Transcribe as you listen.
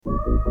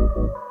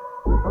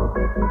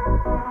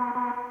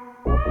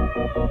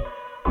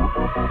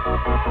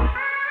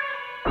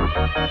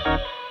Well,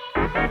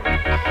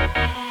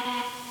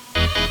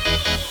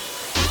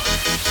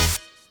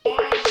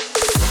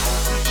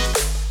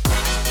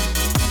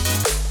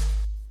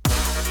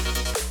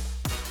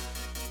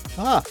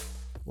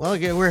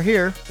 again, we're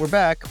here. We're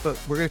back, but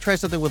we're going to try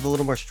something with a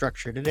little more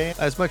structure today.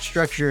 As much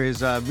structure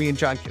as me and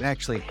John can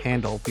actually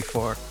handle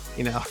before,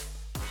 we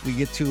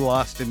get too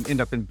lost and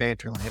end up in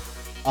banter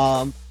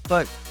land.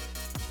 But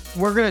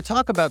we're going to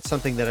talk about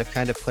something that I've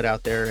kind of put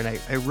out there, and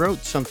I wrote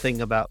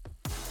something about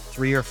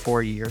 3 or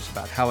 4 years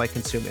about how I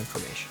consume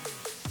information.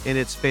 And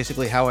it's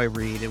basically how I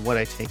read and what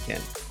I take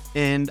in.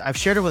 And I've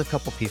shared it with a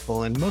couple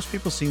people, and most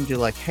people seem to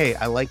like, hey,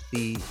 I like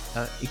the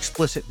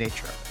explicit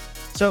nature of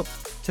it. So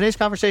today's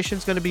conversation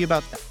is going to be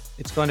about that.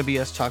 It's going to be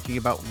us talking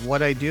about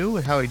what I do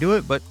and how I do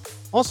it, but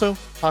also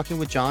talking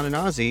with John and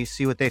Ossie,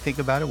 see what they think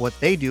about it, what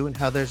they do, and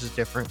how theirs is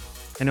different.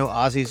 I know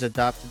Ossie's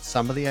adopted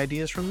some of the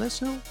ideas from this,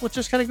 so we'll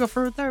just kind of go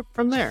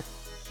from there.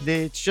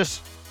 It's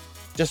just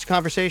a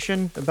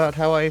conversation about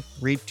how I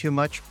read too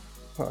much,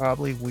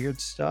 probably weird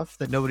stuff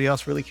that nobody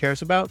else really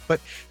cares about, but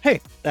hey,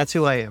 that's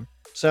who I am.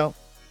 So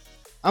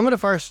I'm going to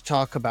first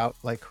talk about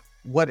like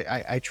what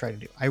I try to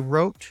do. I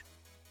wrote,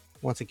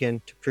 once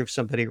again, to prove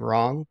somebody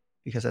wrong,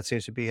 because that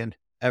seems to be an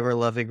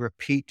ever-loving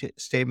repeat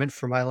statement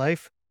for my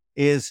life,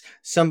 is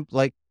some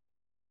like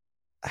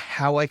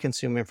how I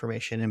consume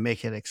information and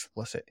make it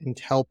explicit and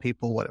tell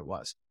people what it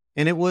was.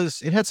 And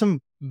it had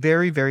some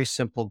very, very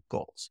simple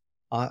goals.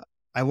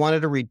 I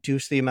wanted to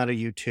reduce the amount of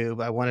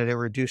YouTube. I wanted to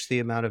reduce the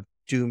amount of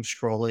doom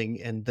scrolling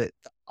and the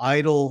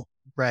idle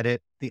Reddit,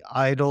 the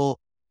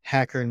idle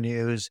hacker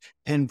news,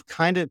 and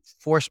kind of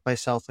force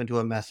myself into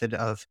a method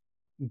of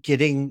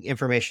getting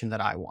information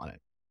that I wanted.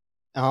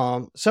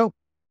 So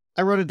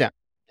I wrote it down,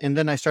 and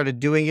then I started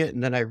doing it,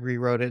 and then I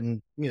rewrote it,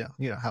 and you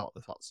know how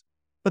it falls.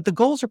 But the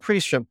goals are pretty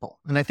simple,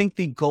 and I think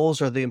the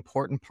goals are the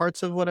important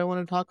parts of what I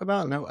want to talk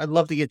about. And I'd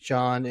love to get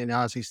John and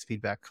Ossie's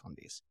feedback on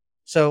these.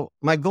 So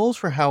my goals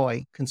for how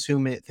I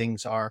consume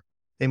things are: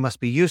 they must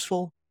be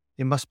useful,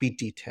 they must be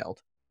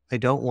detailed. I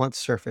don't want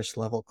surface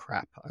level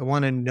crap. I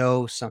want to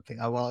know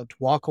something. I want to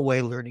walk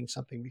away learning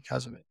something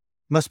because of it.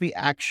 It must be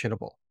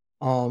actionable.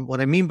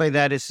 What I mean by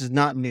that is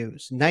not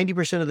news.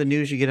 90% of the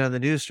news you get on the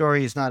news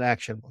story is not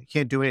actionable. You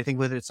can't do anything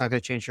with it. It's not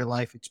going to change your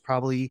life. It's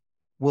probably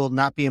will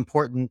not be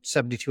important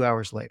 72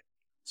 hours later.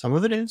 Some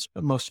of it is,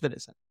 but most of it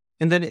isn't.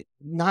 And then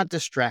not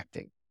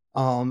distracting.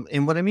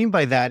 And what I mean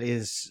by that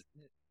is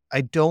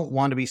I don't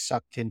want to be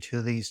sucked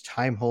into these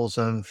time holes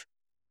of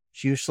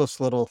useless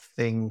little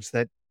things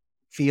that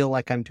feel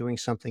like I'm doing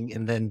something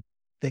and then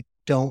they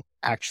don't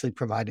actually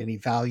provide any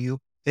value.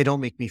 They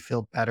don't make me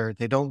feel better.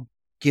 They don't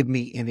give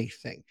me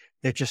anything.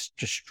 They're just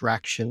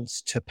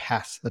distractions to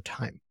pass the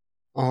time.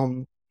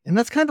 And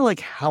that's kind of like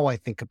how I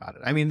think about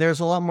it. I mean, there's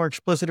a lot more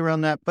explicit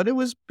around that, but it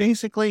was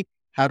basically,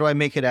 how do I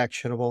make it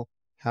actionable?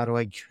 How do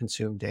I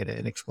consume data in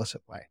an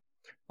explicit way?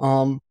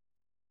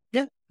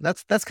 Yeah,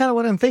 that's kind of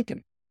what I'm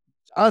thinking.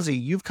 Ossie,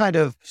 you've kind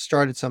of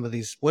started some of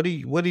these. What do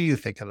you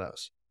think of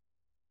those?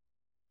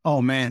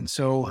 Oh man.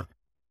 So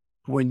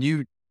when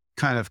you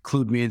kind of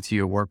clued me into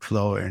your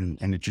workflow and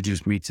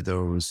introduced me to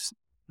those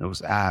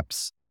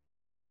apps,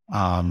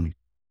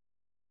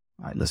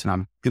 listen,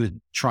 I'm going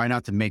to try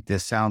not to make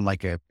this sound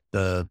like an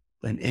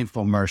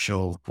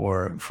infomercial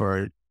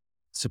for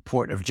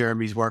support of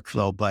Jeremy's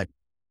workflow, but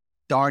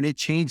darn, it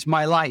changed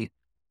my life.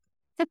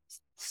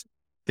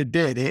 It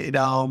did.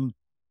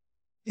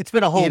 It's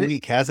been a whole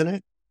week, hasn't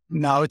it?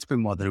 No, it's been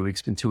more than a week.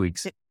 It's been 2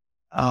 weeks.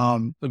 A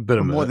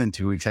bit more than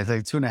 2 weeks. I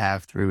think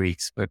 2.5, 3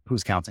 weeks, but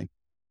who's counting?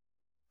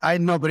 I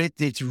know, but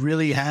it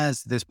really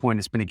has, at this point,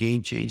 it's been a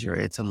game changer.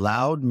 It's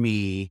allowed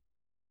me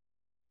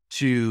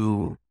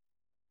to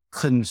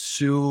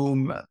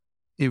consume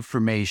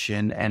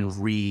information and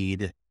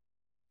read.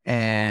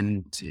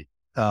 And,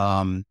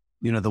 the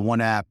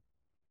one app,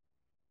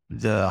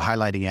 the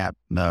highlighting app,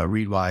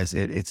 Readwise,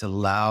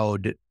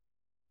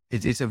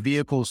 it's a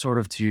vehicle sort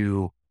of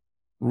to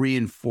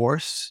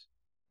reinforce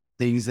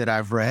things that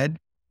I've read,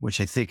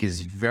 which I think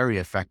is very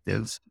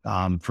effective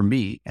for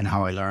me and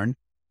how I learn.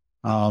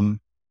 And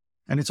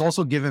it's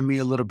also given me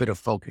a little bit of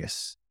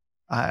focus.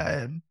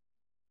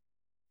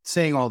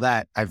 Saying all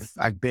that,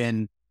 I've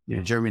been,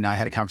 Jeremy and I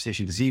had a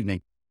conversation this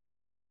evening.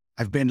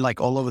 I've been like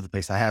all over the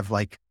place. I have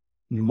like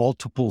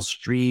multiple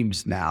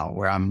streams now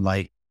where I'm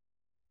like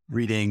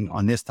reading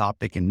on this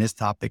topic and this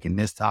topic and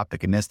this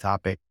topic and this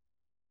topic,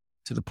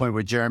 to the point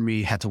where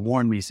Jeremy had to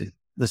warn me, he said,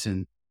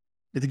 listen,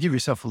 you have to give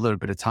yourself a little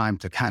bit of time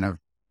to kind of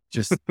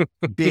just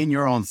be in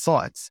your own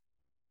thoughts.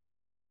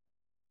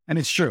 And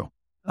it's true.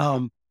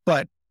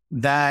 But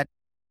that,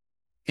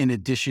 in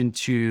addition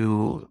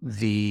to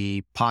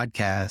the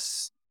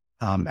podcast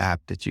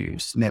app that you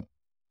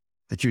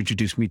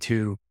introduced me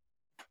to,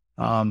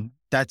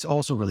 that's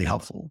also really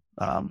helpful.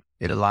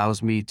 It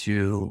allows me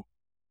to,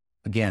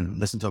 again,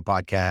 listen to a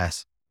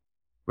podcast,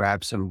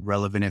 grab some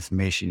relevant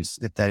information,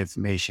 snip that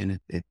information,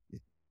 it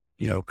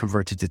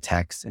converts it to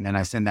text, and then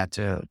I send that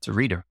to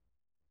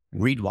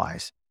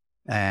Readwise,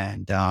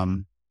 and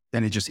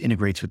then it just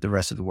integrates with the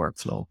rest of the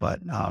workflow. But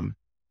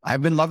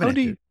I've been loving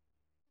it.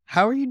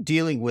 How are you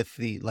dealing with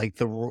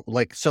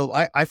so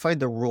I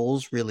find the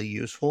rules really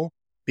useful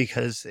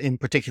because in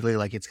particular,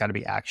 like it's got to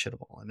be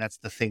actionable. And that's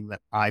the thing that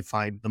I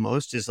find the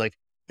most is like,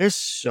 there's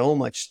so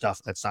much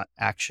stuff that's not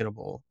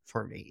actionable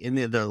for me in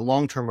the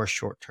long term or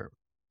short term.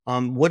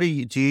 Do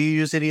you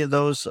use any of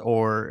those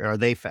or are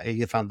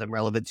you found them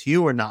relevant to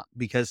you or not?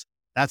 Because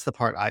that's the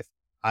part I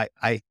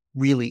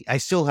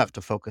still have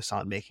to focus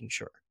on making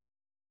sure.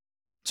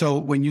 So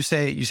when you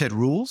said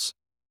rules?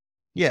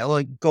 Yeah.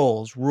 Like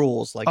goals,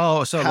 rules, like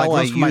So how like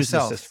I rules for use the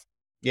system. myself.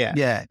 Yeah.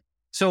 Yeah.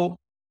 So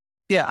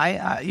yeah,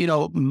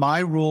 I my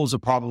rules are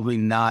probably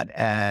not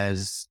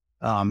as,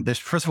 there's,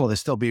 first of all, they're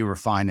still being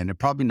refined and they're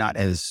probably not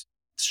as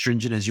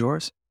stringent as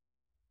yours.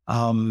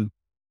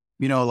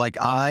 Like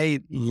I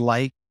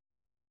like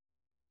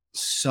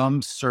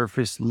some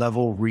surface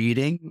level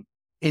reading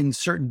in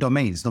certain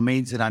domains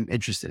that I'm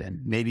interested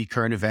in, maybe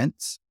current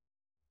events,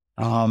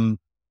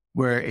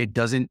 where it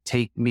doesn't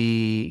take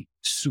me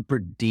super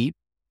deep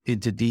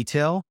into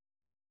detail,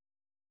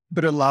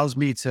 but it allows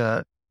me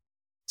to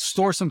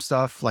store some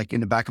stuff like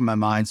in the back of my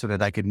mind so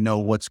that I could know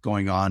what's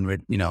going on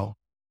with,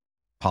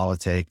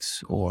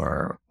 politics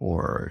or,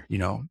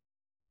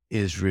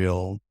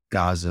 Israel,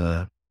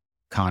 Gaza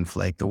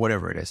conflict or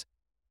whatever it is.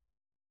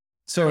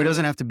 So it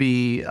doesn't have to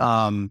be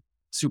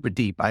super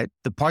deep.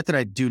 The part that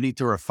I do need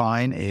to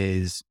refine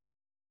is,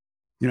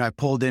 I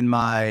pulled in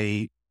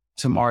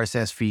some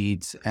RSS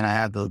feeds and I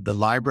have the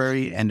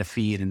library and the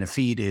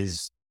feed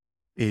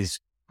is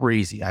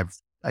crazy.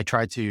 I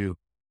tried to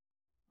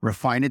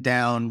refine it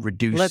down,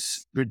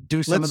 reduce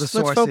some of the sources.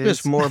 Let's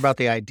focus more about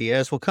the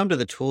ideas. We'll come to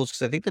the tools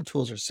because I think the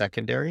tools are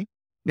secondary.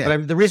 Yeah.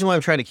 But the reason why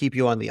I'm trying to keep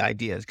you on the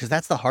ideas because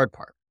that's the hard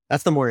part.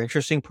 That's the more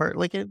interesting part.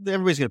 Like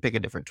everybody's going to pick a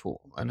different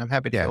tool, and I'm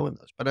happy to go in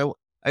those. But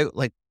I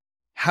like,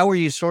 how are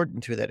you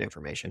sorting through that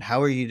information?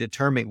 How are you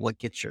determining what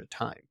gets your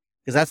time?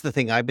 Because that's the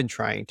thing I've been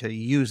trying to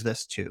use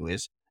this to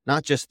is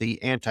not just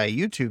the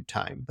anti-YouTube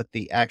time, but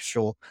the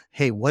actual,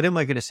 hey, what am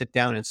I going to sit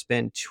down and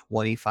spend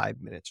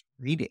 25 minutes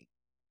reading?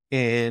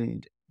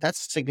 And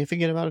that's a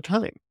significant amount of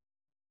time.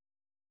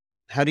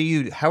 How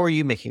are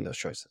you making those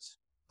choices?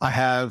 I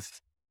have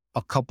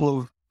a couple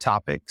of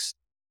topics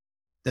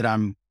that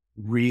I'm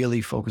really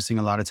focusing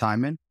a lot of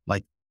time in.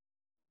 Like,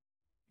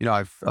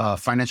 I've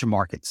financial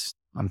markets.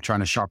 I'm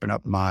trying to sharpen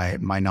up my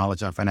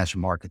knowledge on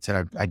financial markets,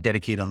 and I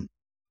dedicate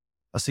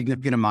a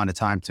significant amount of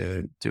time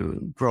to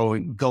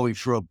going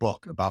through a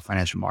book about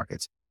financial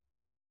markets.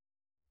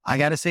 I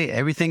got to say,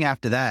 everything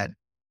after that,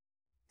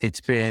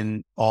 it's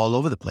been all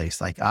over the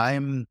place. Like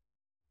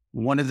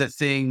one of the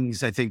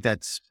things I think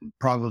that's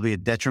probably a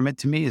detriment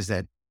to me is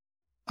that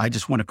I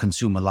just want to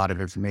consume a lot of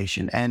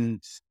information,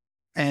 and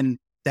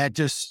that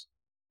just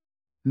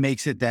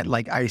makes it that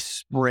like I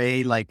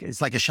spray, like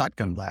it's like a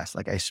shotgun blast.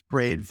 Like I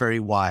spray it very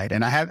wide,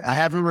 and I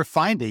haven't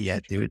refined it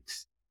yet, dude.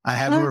 I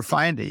haven't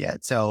refined it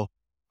yet. So,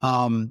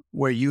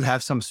 where you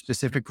have some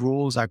specific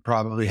rules, I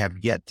probably have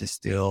yet to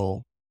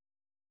still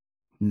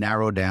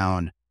narrow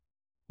down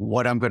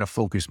what I'm going to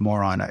focus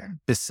more on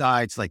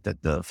besides like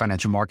the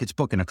financial markets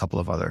book and a couple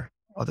of other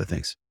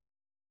things.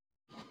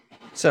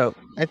 So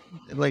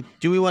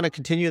do we want to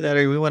continue that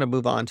or do we want to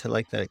move on to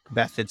like the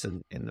methods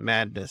and the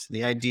madness,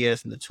 the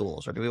ideas and the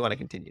tools, or do we want to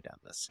continue down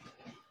this?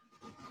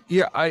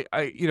 Yeah,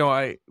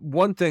 I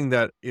one thing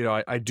that,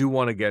 I do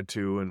want to get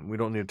to, and we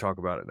don't need to talk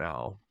about it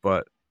now,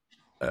 but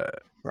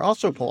we're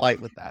also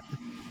polite with that.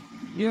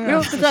 Yeah, we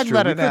don't have to talk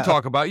about it now.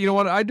 Talk about,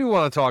 what, I do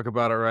want to talk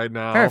about it right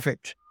now.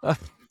 Perfect.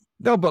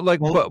 No, but like,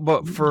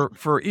 but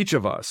for each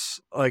of us,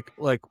 like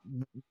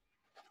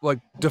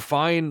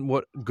define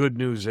what good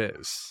news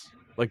is.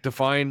 Like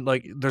define,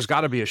 like there's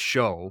got to be a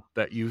show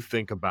that you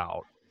think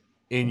about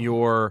in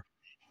your,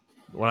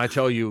 when I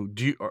tell you,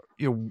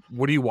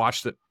 what do you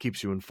watch that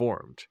keeps you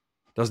informed?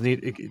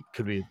 It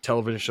could be a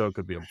television show, it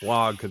could be a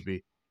blog,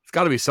 it's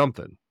got to be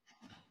something.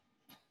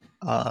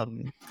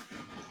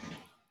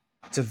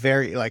 It's a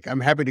very,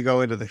 I'm happy to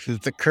go into the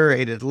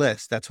curated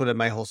list. That's what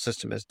my whole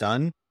system has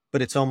done,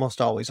 but it's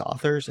almost always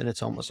authors and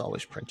it's almost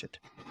always printed.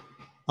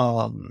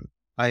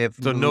 I have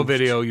no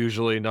video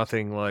usually,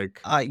 nothing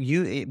like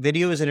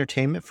video is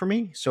entertainment for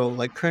me. So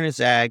like Curtis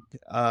Zag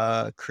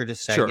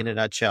sure. In a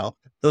nutshell,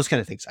 those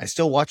kind of things. I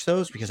still watch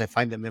those because I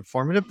find them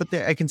informative, but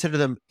I consider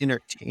them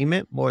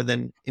entertainment more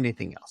than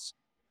anything else.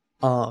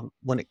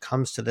 When it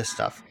comes to this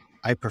stuff,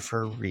 I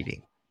prefer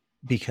reading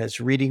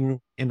because reading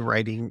and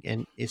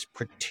writing is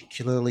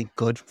particularly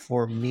good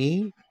for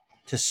me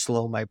to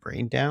slow my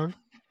brain down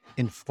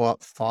and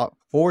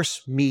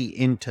force me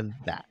into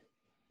that.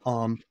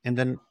 And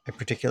then I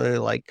particularly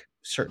like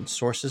certain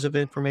sources of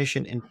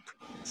information, and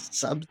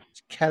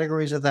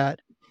subcategories of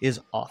that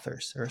is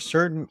authors. There are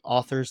certain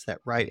authors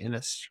that write in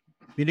a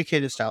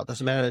communicative style,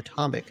 doesn't matter the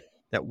topic,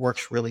 that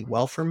works really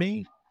well for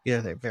me. Either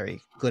they're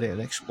very good at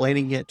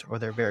explaining it or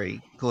they're very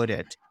good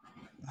at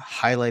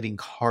highlighting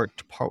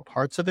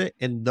parts of it.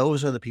 And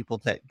those are the people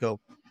that go,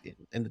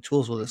 and the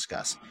tools we'll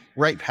discuss,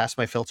 right past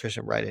my filters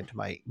and right into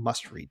my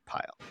must-read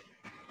pile.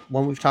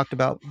 One we've talked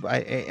about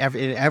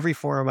in every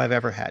forum I've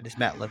ever had is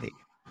Matt Levine.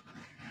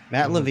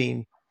 Matt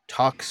Levine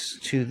talks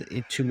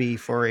to me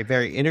for a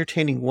very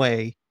entertaining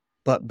way,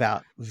 but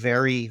about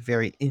very,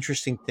 very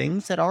interesting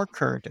things that are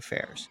current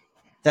affairs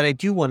that I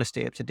do want to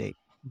stay up to date.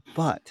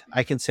 But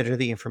I consider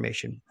the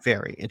information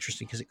very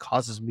interesting because it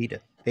causes me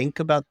to think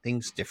about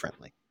things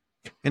differently.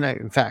 And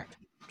in fact,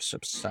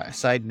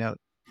 side note,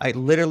 I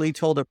literally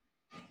told a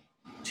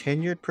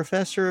tenured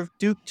professor of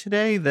Duke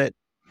today that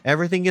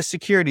everything is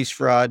securities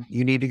fraud.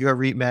 You need to go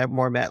read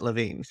more Matt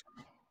Levine.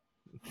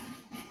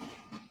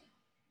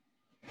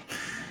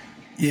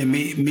 Yeah,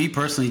 me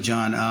personally,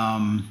 John.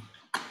 I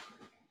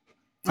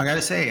got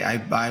to say,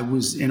 I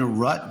was in a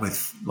rut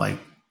with like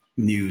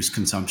news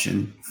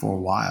consumption for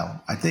a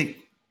while. I think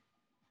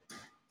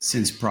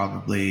since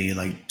probably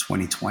like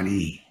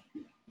 2020,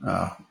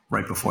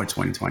 right before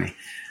 2020.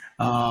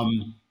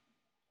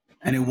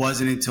 And it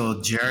wasn't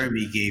until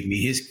Jeremy gave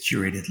me his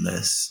curated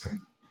list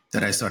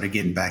that I started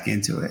getting back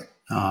into it.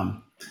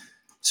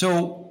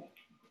 So,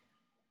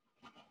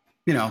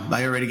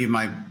 I already gave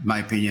my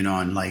opinion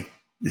on like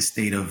the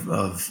state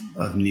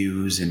of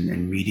news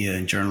and media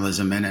and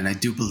journalism. And I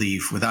do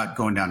believe, without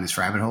going down this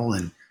rabbit hole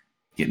and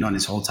getting on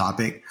this whole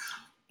topic,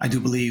 I do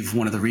believe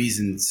one of the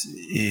reasons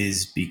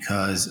is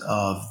because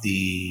of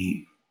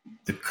the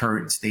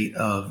current state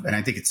of, and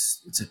I think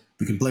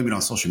we can blame it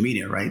on social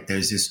media, right?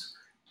 There's this,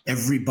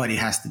 everybody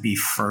has to be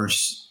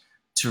first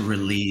to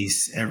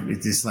release.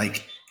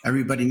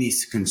 Everybody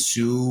needs to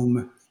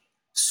consume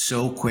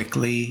so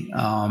quickly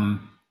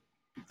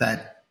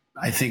that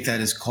I think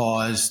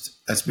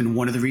that's been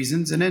one of the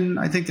reasons. And then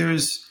I think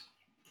there's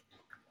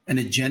an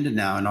agenda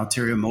now, an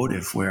ulterior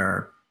motive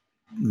where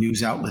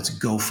news outlets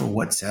go for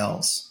what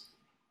sells.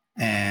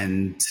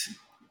 And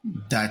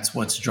that's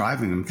what's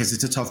driving them, because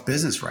it's a tough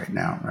business right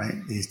now, right?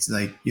 It's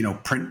like,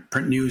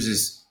 print news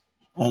is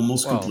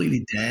almost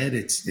completely dead.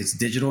 It's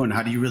digital. And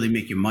how do you really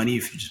make your money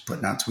if you're just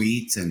putting out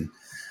tweets? And,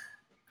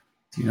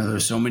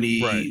 there's so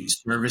many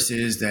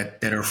services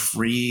that are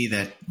free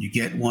that you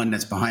get one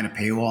that's behind a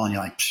paywall and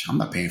you're like, I'm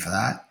not paying for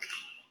that.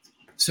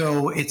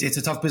 So it's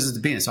a tough business to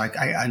be in. So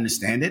I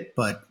understand it,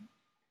 but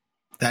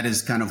that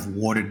has kind of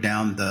watered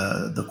down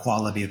the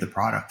quality of the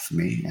product for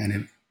me.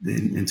 And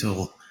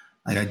until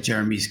I got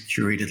Jeremy's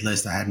curated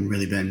list, I hadn't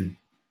really been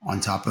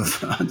on top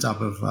of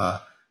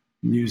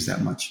news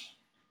that much.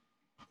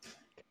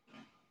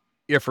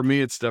 Yeah, for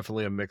me, it's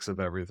definitely a mix of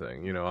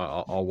everything.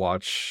 I'll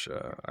watch.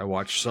 I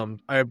watch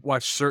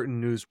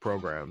certain news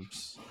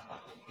programs.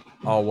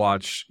 I'll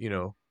watch,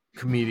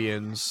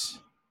 comedians,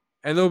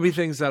 and there'll be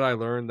things that I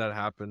learned that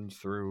happened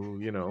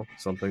through,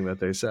 something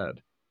that they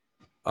said.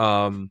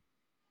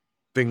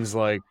 Things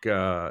like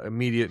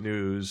immediate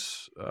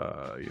news,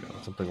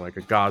 something like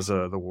a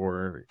Gaza, the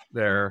war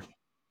there.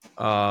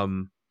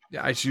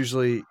 It's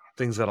usually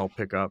things that I'll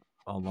pick up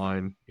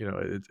online.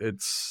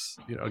 It's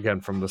again,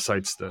 from the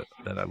sites that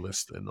I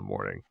list in the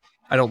morning.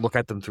 I don't look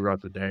at them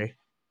throughout the day.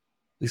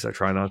 At least I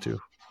try not to.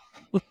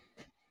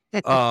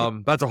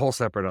 That's a whole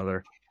separate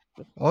other.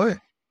 Oh yeah.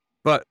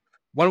 But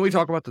why don't we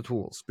talk about the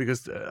tools?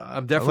 Because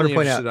I'm definitely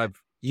interested.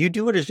 You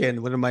do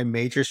understand one of my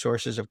major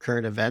sources of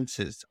current events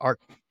is our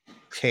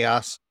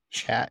chaos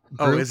chat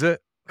group. Oh, is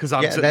it? Because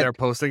I'm sitting there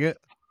posting it.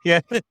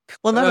 Yeah.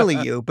 Well, not only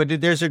you,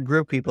 but there's a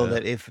group of people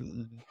that if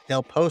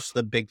they'll post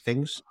the big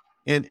things,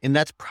 and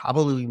that's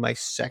probably my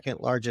second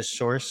largest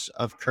source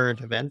of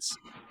current events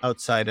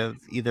outside of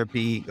either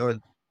B or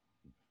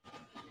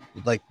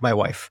like my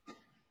wife.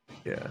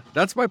 Yeah,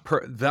 that's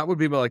that would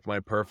be my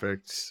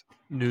perfect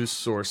news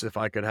source if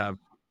I could have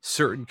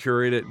certain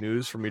curated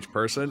news from each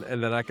person,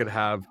 and then I could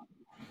have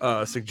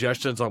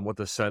suggestions on what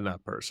to send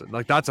that person.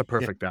 Like, that's a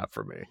perfect app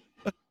for me.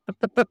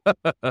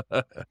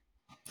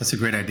 That's a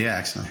great idea,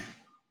 actually.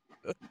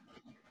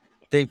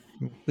 We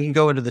can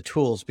go into the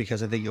tools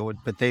because I think it would,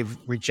 but they've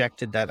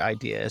rejected that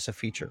idea as a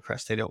feature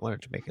request. They don't want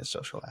it to make a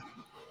social app.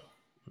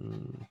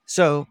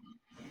 So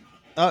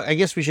I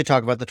guess we should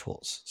talk about the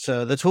tools.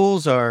 So the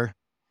tools are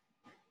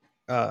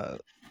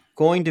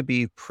going to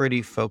be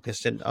pretty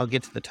focused, and I'll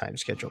get to the time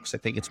schedule because I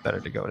think it's better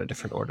to go in a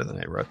different order than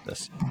I wrote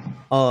this.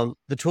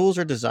 The tools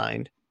are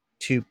designed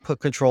to put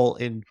control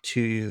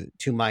into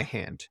my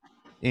hand,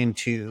 and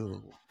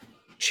to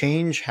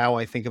change how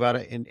I think about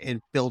it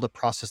and build a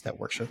process that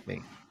works with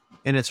me.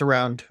 And it's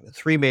around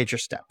three major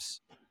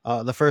steps.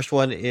 The first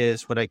one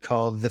is what I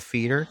call the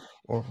feeder,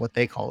 or what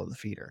they call the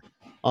feeder,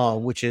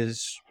 which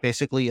is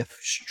basically a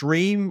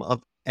stream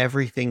of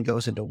everything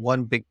goes into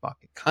one big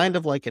bucket, kind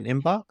of like an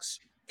inbox.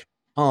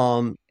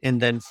 And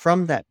then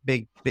from that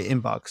big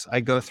inbox, I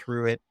go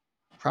through it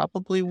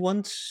probably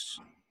once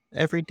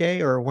every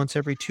day or once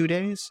every 2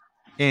 days.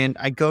 And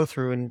I go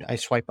through and I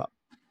swipe up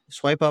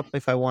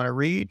if I want to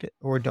read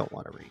or don't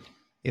want to read.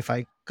 If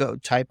I go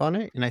type on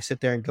it and I sit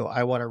there and go,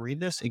 I want to read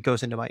this, it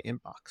goes into my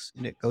inbox,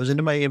 and it goes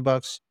into my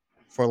inbox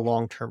for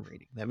long-term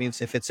reading. That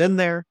means if it's in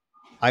there,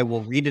 I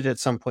will read it at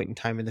some point in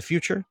time in the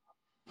future,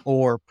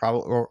 or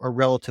probably or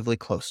relatively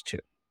close to.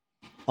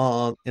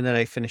 And then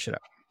I finish it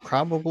up.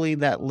 Probably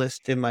that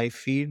list in my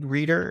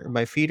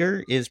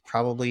feeder is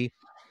probably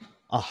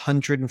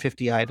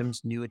 150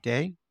 items new a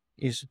day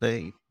is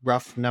the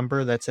rough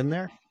number that's in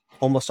there.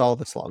 Almost all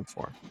of it's long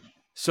form.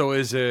 So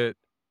is it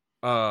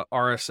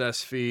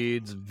RSS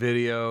feeds,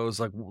 videos,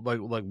 like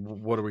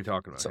what are we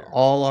talking about So here?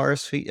 all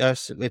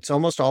it's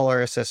almost all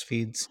RSS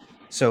feeds.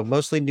 So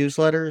mostly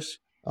newsletters,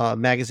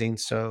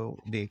 magazines. So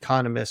The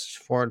Economist,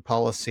 Foreign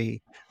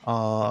Policy,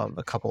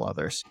 a couple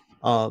others.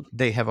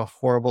 They have a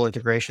horrible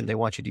integration. They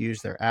want you to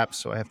use their apps,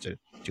 so I have to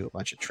do a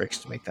bunch of tricks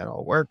to make that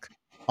all work.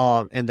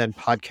 And then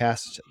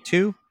podcasts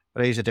too,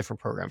 but I use a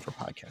different program for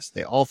podcasts.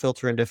 They all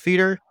filter into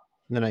Feeder,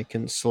 and then I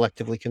can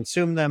selectively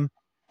consume them.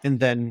 And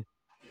then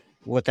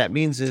what that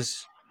means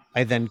is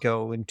I then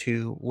go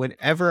into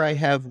whenever I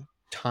have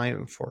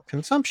time for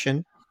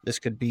consumption. This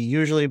could be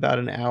usually about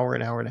an hour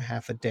and a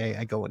half a day.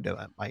 I go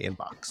into my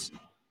inbox.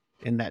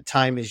 And that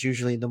time is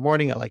usually in the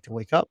morning. I like to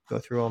wake up, go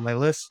through all my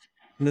lists,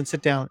 and then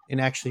sit down and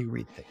actually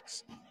read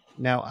things.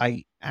 Now,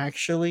 I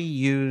actually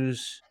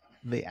use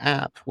the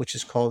app, which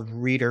is called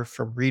Reader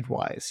from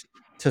Readwise,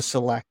 to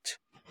select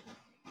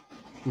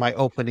my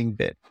opening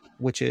bit,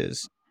 which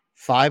is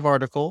 5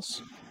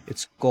 articles.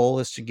 Its goal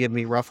is to give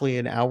me roughly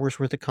an hour's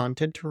worth of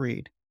content to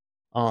read.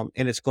 And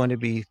it's going to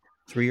be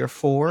 3 or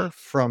 4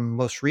 from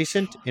most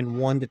recent and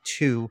 1 to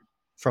 2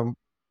 from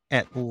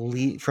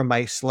from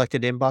my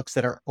selected inbox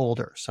that are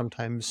older,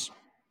 sometimes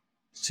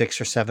 6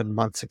 or 7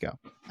 months ago.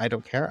 I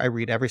don't care. I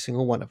read every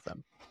single one of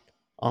them.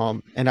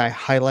 And I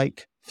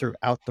highlight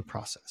throughout the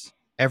process.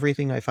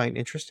 Everything I find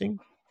interesting,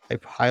 I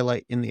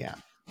highlight in the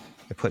app.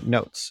 I put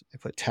notes, I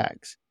put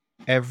tags,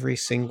 every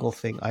single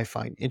thing I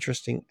find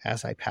interesting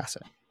as I pass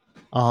it.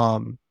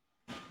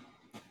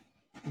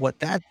 What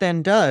that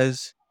then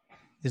does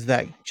is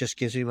that just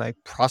gives me my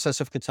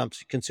process of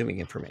consuming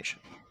information.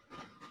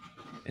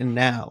 And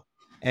now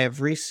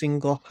every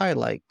single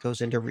highlight goes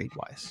into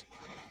Readwise.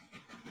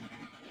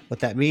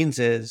 What that means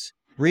is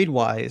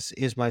Readwise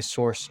is my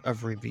source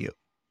of review.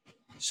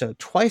 So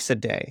twice a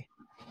day,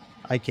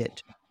 I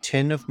get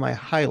 10 of my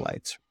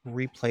highlights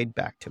replayed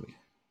back to me.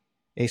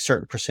 A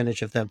certain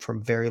percentage of them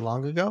from very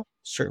long ago,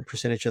 certain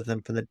percentage of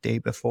them from the day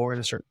before,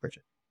 and a certain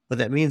percentage. What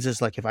that means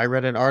is, like, if I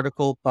read an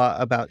article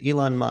about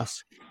Elon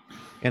Musk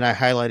and I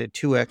highlighted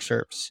 2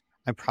 excerpts,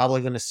 I'm probably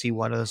going to see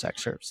one of those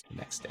excerpts the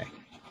next day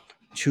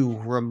to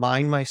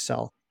remind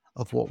myself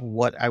of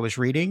what I was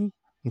reading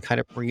and kind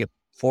of bring it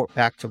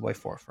back to my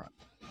forefront.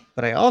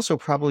 But I also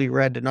probably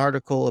read an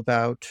article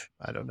about,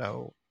 I don't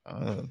know,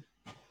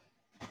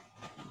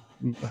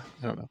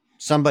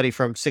 somebody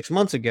from 6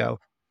 months ago,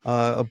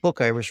 a book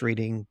I was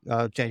reading,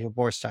 Daniel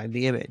Borstein,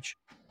 The Image.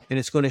 And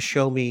it's going to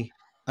show me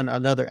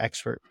another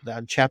expert.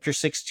 Chapter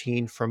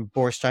 16 from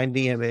Borstein,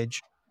 The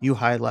Image, you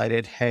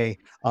highlighted, hey,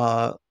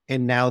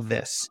 and now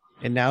this.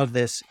 And now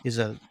this is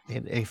a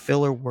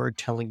filler word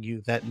telling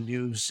you that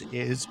news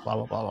is blah,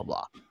 blah, blah, blah,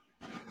 blah.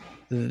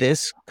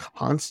 This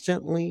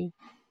constantly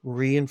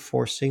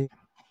reinforcing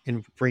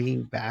and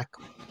bringing back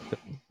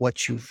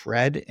what you've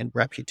read and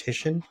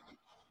repetition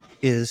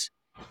is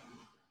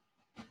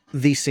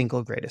the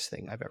single greatest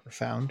thing I've ever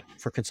found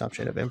for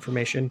consumption of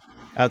information,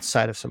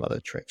 outside of some other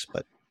tricks.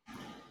 But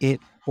it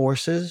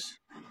forces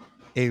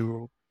a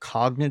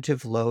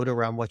cognitive load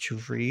around what you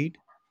read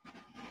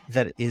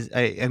that is,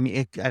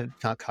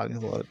 not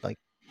cognitive load, like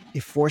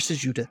it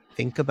forces you to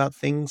think about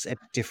things at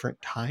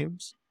different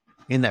times,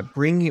 and that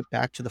bringing it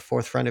back to the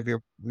forefront of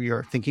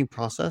your thinking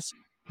process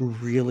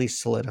really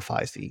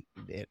solidifies the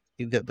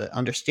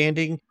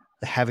understanding,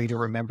 the having to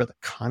remember the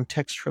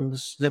context from the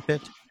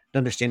snippet,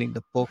 understanding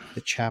the book,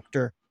 the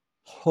chapter.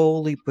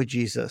 Holy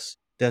bejesus,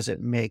 does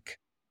it make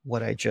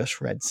what I just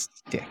read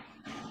stick.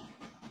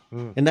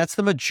 And that's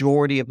the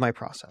majority of my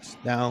process.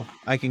 Now,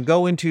 I can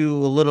go into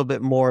a little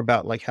bit more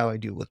about like how I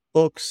do with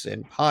books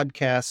and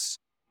podcasts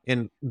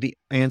and the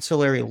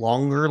ancillary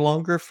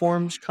longer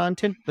forms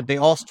content, but they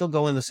all still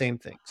go in the same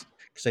things.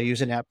 Because I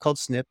use an app called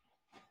Snip,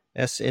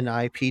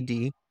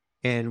 SNIPD.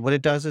 And what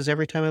it does is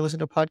every time I listen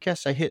to a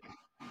podcast, I hit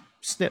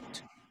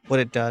Snipped. What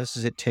it does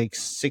is it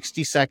takes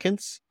 60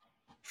 seconds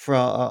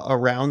from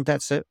around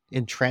that snip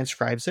and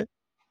transcribes it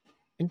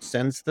and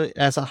sends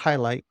as a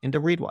highlight into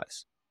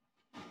Readwise.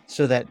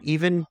 So that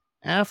even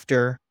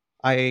after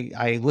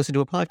I listen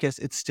to a podcast,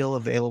 it's still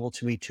available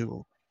to me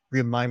to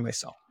remind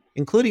myself,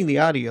 including the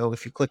audio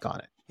if you click on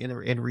it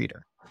in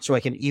Reader, so I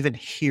can even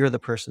hear the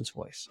person's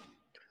voice.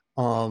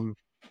 And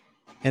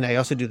I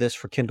also do this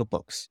for Kindle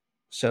books.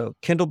 So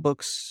Kindle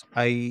books,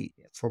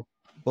 for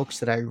books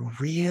that I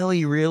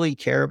really, really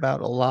care about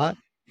a lot,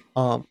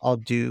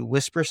 I'll do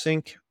whisper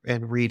sync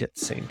and read at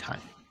the same time,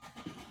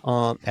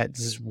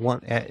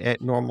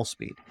 at normal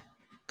speed.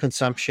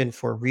 Consumption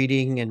for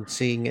reading and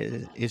seeing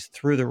is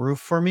through the roof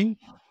for me,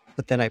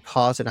 but then I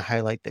pause and I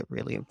highlight the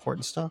really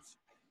important stuff,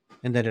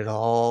 and then it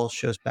all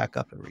shows back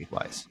up in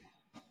Readwise.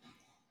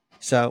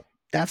 So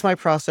that's my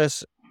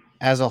process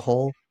as a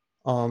whole.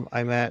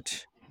 I'm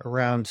at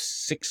around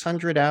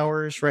 600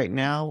 hours right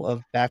now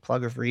of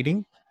backlog of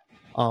reading.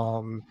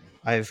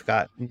 I've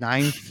got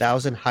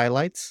 9,000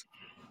 highlights,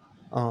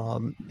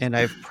 and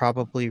I've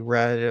probably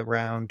read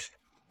around,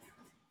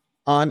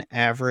 on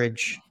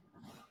average,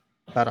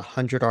 about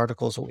 100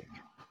 articles a week.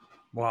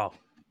 Wow.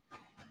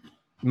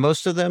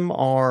 Most of them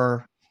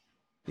are,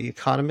 The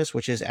Economist,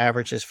 which is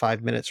average is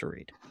 5 minutes a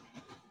read.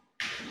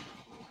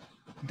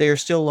 They're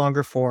still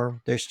longer form.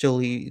 They're still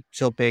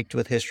baked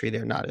with history.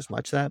 They're not as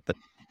much that, but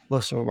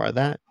most of them are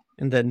that.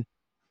 And then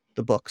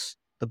the books.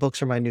 The books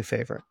are my new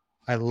favorite.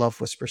 I love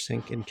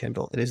WhisperSync in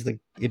Kindle.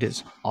 It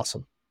is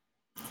awesome.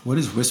 What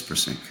is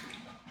WhisperSync?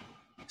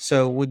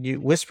 So when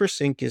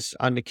WhisperSync is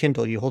on the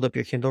Kindle, you hold up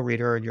your Kindle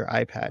reader or your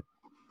iPad,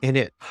 and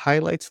it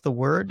highlights the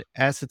word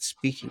as it's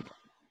speaking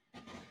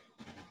it,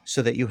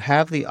 so that you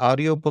have the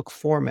audiobook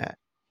format,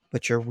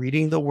 but you're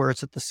reading the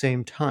words at the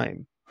same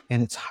time,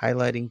 and it's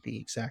highlighting the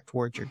exact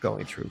word you're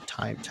going through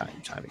time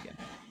again.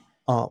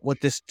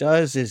 What this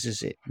does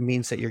is it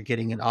means that you're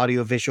getting an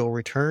audio-visual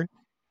return,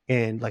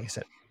 and like I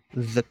said,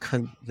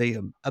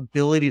 the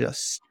ability to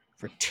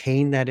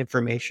retain that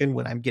information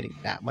when I'm getting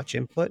that much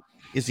input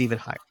is even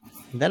higher.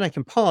 And then I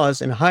can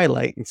pause and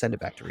highlight and send it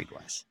back to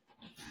Readwise.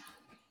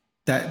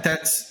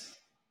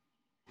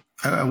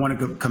 I want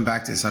to come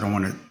back to this. I don't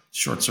want to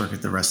short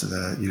circuit the rest of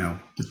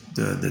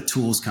the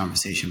tools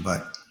conversation,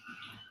 but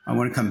I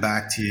want to come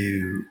back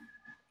to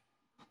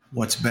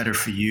what's better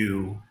for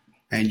you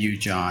and you,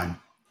 John,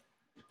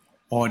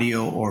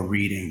 audio or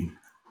reading.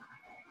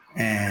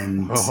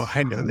 And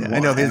I know that. I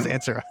know his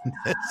answer on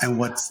this. And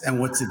what's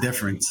the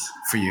difference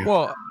for you?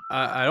 Well,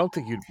 I don't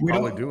think you'd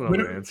probably do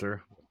an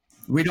answer.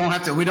 We don't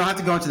have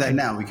to go into that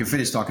now. We can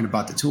finish talking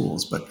about the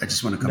tools, but I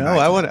just want to come back.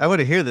 I want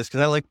to hear this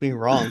because I like being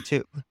wrong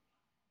too.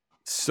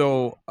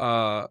 So,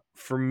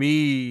 for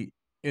me,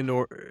 in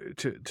order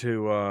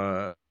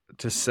to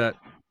set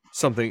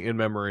something in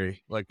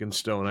memory, like in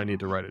stone, I need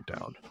to write it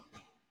down.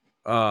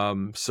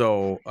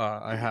 So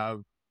I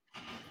have,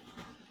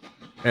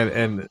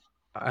 and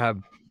I have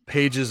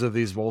pages of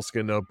these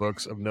Moleskine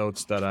notebooks of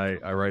notes that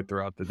I write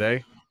throughout the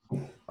day.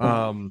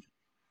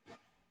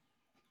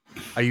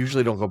 I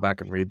usually don't go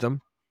back and read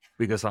them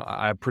because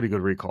I have pretty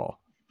good recall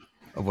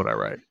of what I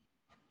write.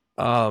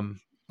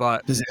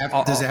 But does it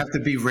have to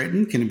be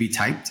written? Can it be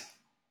typed?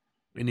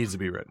 It needs to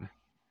be written.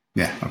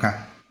 Yeah. Okay.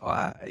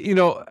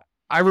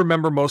 I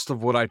remember most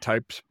of what I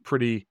typed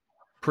pretty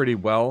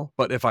well,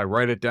 but if I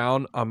write it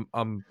down, I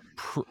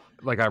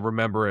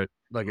remember it,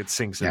 like it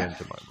sinks it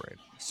into my brain.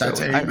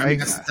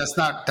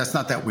 That's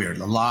not that weird.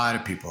 A lot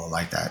of people are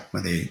like that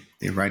when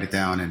they write it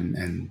down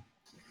and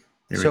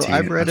they retain it. So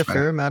I've read a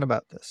fair amount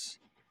about this,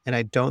 and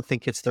I don't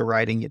think it's the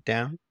writing it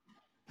down.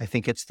 I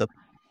think it's the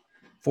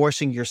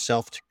forcing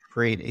yourself to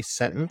create a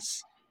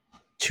sentence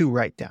to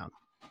write down.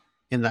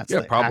 And that's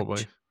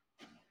probably.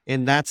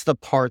 And that's the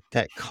part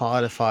that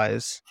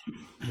codifies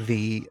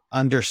the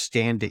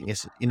understanding.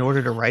 Is in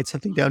order to write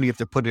something down, you have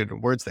to put it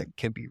in words that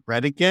can be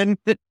read again.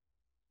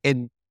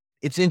 And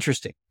it's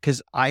interesting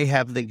because I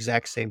have the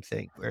exact same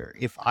thing where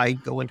if I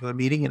go into a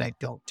meeting and I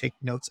don't take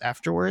notes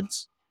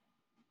afterwards,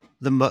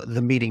 the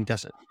meeting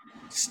doesn't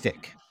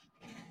stick.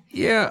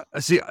 Yeah.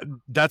 See,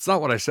 that's not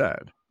what I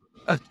said.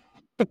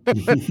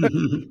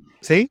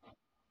 See?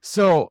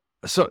 So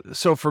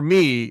for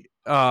me,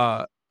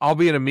 I'll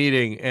be in a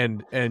meeting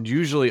and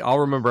usually I'll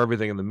remember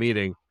everything in the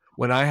meeting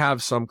when I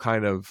have some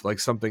kind of like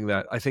something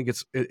that I think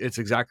it's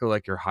exactly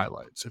like your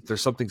highlights. If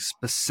there's something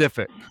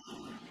specific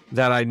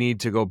that I need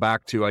to go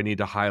back to, I need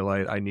to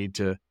highlight, I need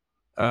to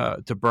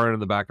burn in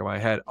the back of my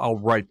head, I'll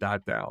write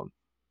that down.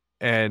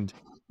 And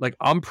like,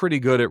 I'm pretty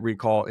good at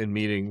recall in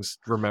meetings,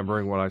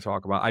 remembering what I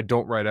talk about. I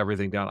don't write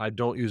everything down. I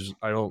don't use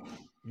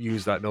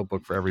that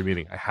notebook for every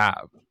meeting I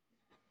have.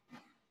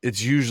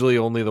 It's usually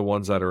only the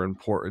ones that are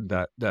important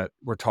that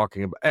we're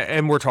talking about,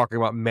 and we're talking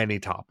about many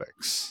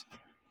topics.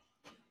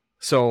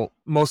 So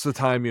most of the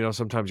time,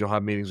 sometimes you'll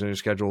have meetings on your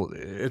schedule.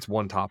 It's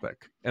one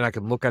topic, and I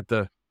can look at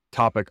the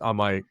topic on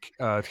my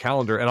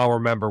calendar, and I'll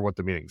remember what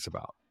the meeting's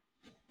about.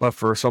 But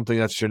for something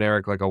that's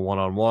generic, like a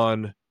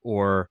one-on-one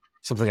or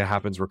something that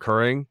happens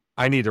recurring,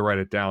 I need to write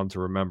it down to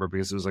remember,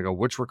 because it was like,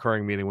 which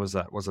recurring meeting was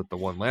that? Was it the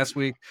one last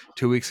week,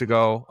 2 weeks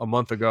ago, a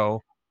month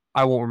ago?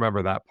 I won't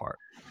remember that part.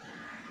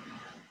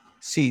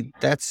 See,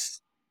 that's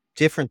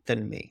different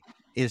than me,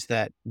 is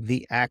that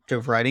the act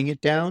of writing it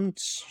down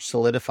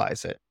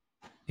solidifies it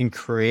and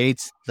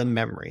creates the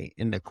memory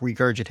and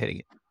regurgitating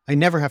it. I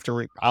never have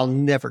to I'll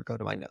never go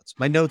to my notes.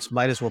 My notes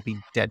might as well be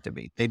dead to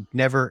me. They'd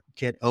never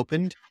get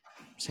opened,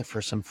 except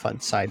for some fun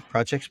side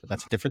projects, but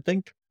that's a different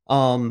thing.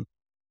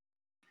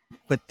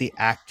 But the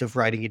act of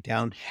writing it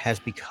down has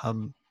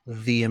become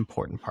the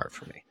important part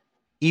for me.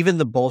 Even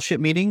the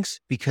bullshit meetings,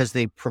 because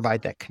they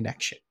provide that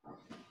connection.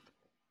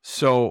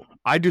 So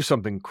I do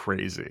something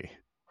crazy,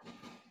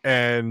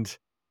 and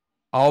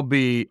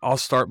I'll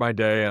start my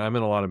day, and I'm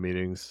in a lot of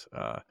meetings.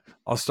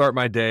 I'll start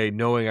my day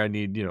knowing I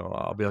need,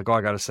 I'll be like,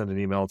 I got to send an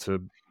email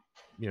to,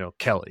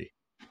 Kelly.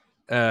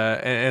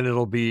 And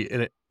it'll be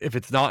if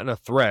it's not in a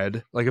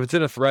thread, like if it's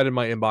in a thread in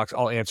my inbox,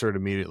 I'll answer it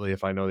immediately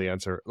if I know the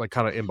answer, like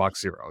kind of inbox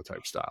zero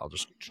type style.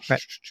 Just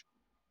right.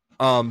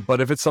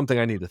 But if it's something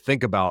I need to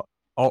think about,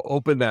 I'll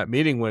open that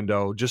meeting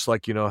window, just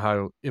like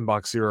how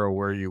inbox zero,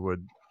 where you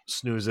would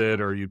snooze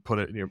it or you'd put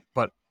it in your.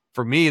 But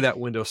for me, that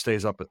window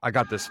stays up. I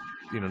got this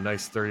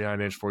nice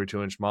 39-inch,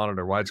 42-inch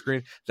monitor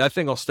widescreen. That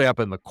thing will stay up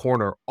in the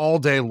corner all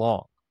day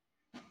long.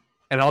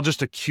 and I'll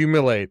just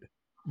accumulate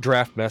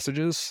draft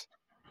messages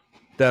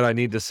that I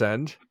need to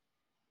send.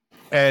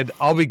 And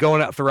I'll be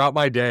going out throughout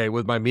my day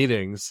with my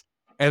meetings.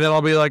 And then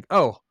I'll be like,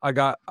 oh, I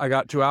got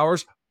 2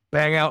 hours,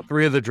 bang out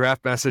 3 of the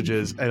draft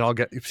messages.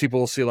 And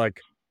people will see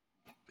like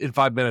in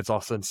 5 minutes,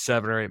 I'll send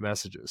 7 or 8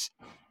 messages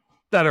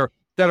that are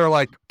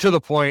like to the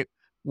point,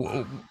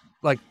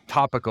 like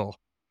topical.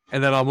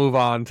 And then I'll move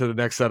on to the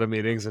next set of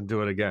meetings and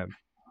do it again.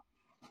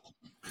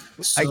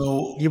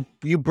 So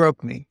you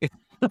broke me.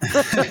 The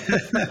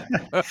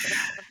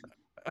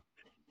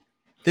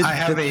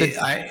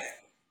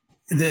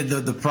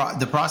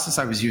process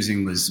I was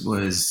using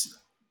was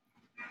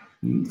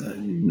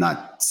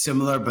not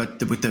similar,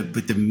 but with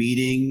the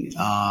meeting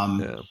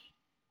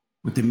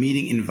with the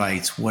meeting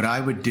invites, what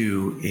I would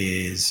do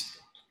is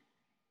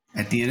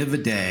at the end of the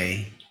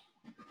day,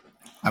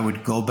 I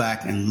would go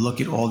back and look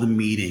at all the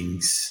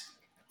meetings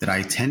that I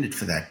attended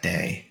for that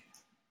day,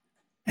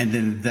 and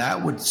then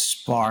that would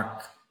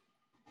spark,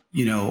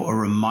 a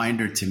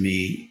reminder to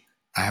me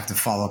I have to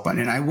follow up on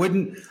it. And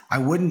I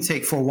wouldn't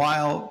take for a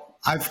while.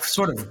 I've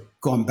sort of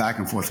gone back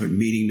and forth with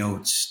meeting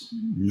notes,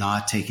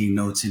 not taking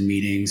notes in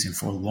meetings. And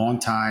for a long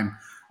time,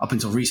 up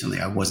until recently,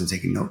 I wasn't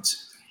taking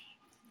notes.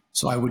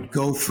 So I would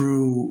go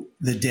through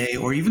the day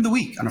or even the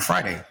week on a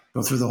Friday,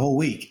 go through the whole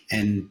week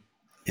and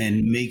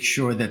make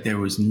sure that there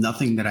was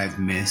nothing that I've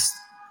missed,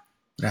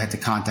 that I had to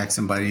contact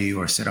somebody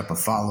or set up a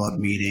follow-up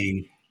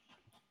meeting.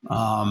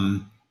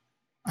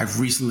 I've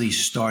recently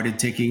started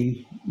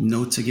taking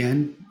notes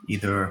again,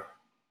 either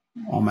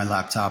on my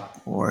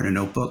laptop or in a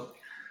notebook.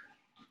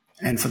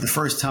 And for the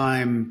first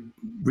time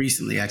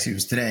recently, actually it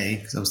was today,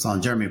 because I was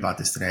telling Jeremy about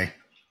this today,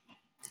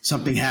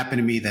 something happened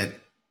to me that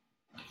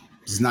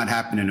has not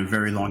happened in a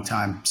very long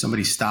time.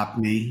 Somebody stopped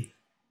me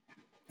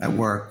at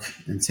work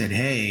and said,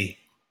 hey,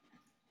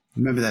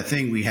 remember that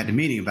thing we had the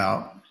meeting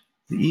about,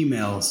 the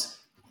emails?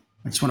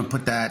 I just want to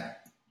put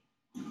that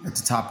at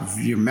the top of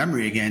your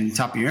memory again,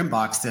 top of your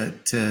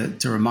inbox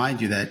to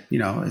remind you that,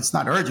 it's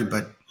not urgent,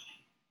 but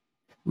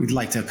we'd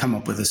like to come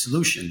up with a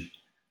solution.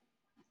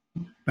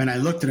 And I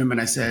looked at him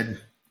and I said,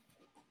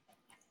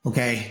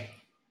 okay,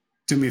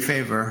 do me a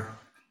favor,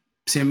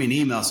 send me an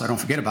email so I don't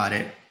forget about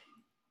it.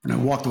 And I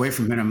walked away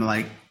from it. I'm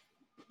like,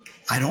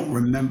 I don't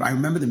remember. I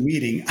remember the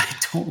meeting. I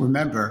don't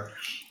remember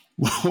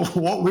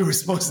what we were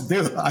supposed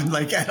to do. I'm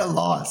like at a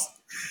loss.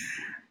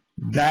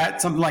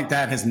 Something like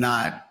that has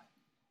not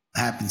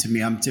happened to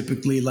me. I'm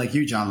typically like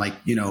you, John, like,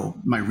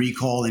 my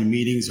recall in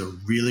meetings are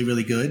really,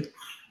 really good.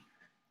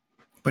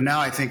 But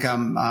now I think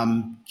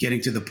I'm getting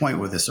to the point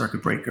where the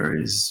circuit breaker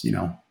is,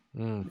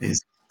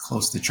 is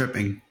close to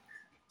tripping.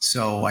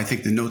 So I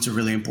think the notes are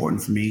really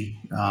important for me.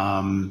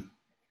 And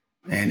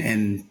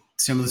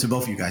similar to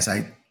both of you guys,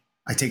 I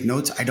take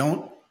notes. I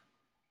don't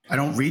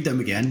read them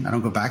again. I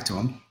don't go back to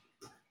them.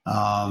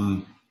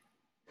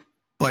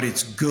 But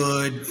it's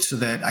good so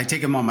that I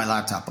take them on my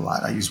laptop a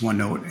lot. I use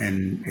OneNote,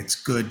 and it's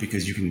good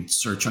because you can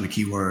search on a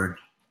keyword,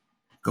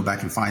 go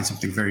back and find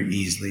something very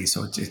easily.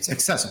 So it's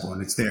accessible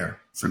and it's there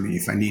for me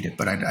if I need it,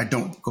 but I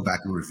don't go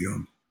back and review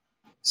them.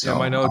 So yeah,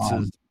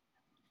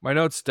 my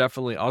notes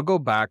definitely, I'll go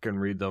back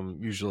and read them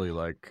usually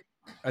like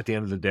at the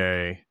end of the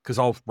day, because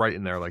I'll write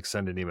in there like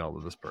send an email to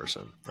this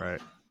person,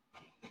 right?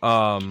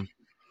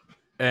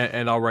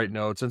 And I'll write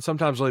notes, and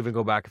sometimes I'll even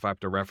go back if I have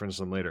to reference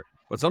them later.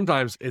 But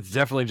sometimes it's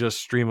definitely just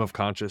stream of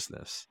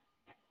consciousness.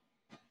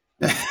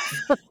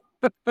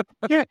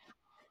 Yeah.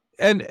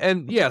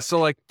 And yeah, so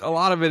like a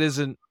lot of it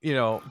isn't,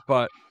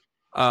 but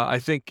I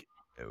think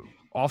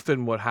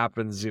often what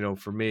happens,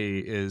 for me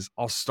is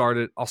I'll start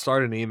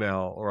an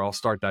email, or I'll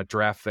start that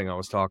draft thing I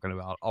was talking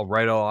about. I'll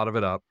write a lot of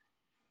it up,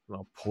 and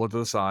I'll pull it to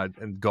the side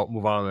and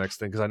move on to the next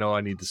thing, because I know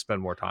I need to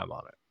spend more time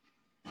on it.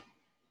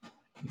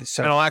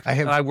 So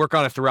and I work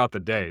on it throughout the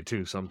day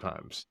too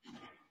sometimes.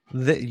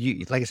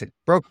 Like I said,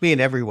 broke me in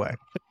every way.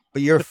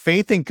 But your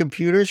faith in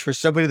computers for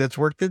somebody that's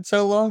worked in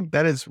so long,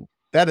 that is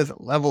a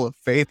level of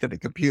faith in a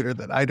computer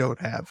that I don't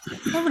have.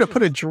 I'm going to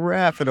put a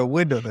giraffe in a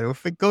window there.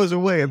 If it goes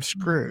away, I'm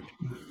screwed.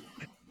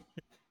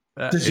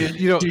 Do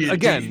your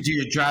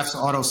drafts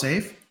auto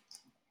save?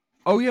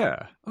 Oh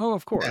yeah. Oh,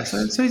 of course. Yeah,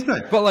 so he's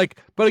good.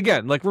 But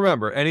again,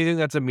 remember, anything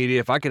that's immediate,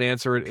 if I can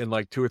answer it in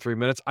like 2 or 3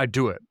 minutes, I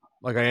do it.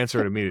 Like I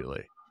answer it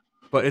immediately.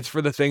 But it's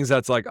for the things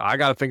that's like, I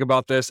got to think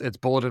about this. It's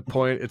bulleted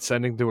point. It's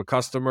sending to a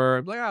customer.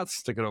 I'm like, I'll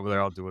stick it over there.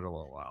 I'll do it in a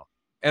little while.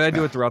 And I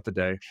do it throughout the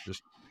day.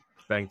 Just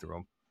bang through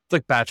them. It's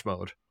like batch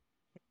mode.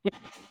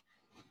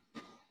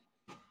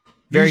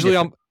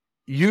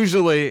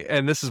 Usually,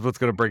 and this is what's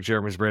going to break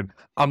Jeremy's brain,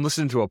 I'm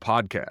listening to a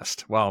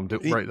podcast while I'm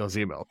writing those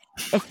emails.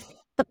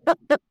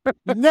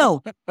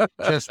 No. So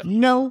that's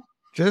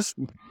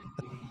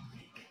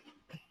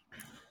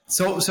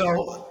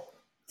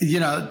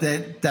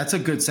a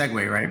good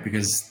segue, right?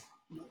 Because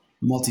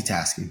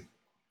multitasking,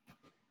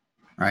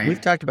 right? We've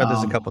talked about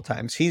this a couple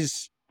times.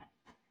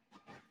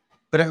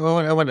 But I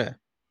want to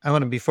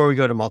before we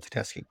go to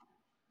multitasking.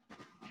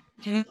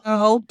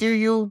 How do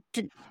you?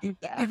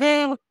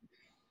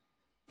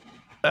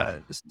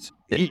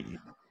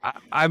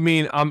 I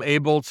mean, I'm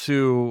able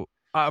to.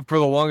 For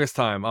the longest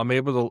time, I'm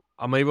able to.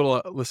 I'm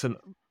able to listen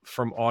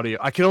from audio.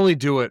 I can only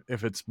do it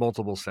if it's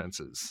multiple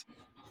senses.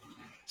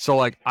 So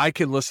like I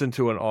can listen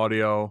to an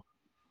audio,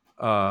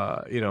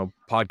 podcast,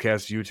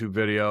 YouTube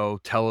video,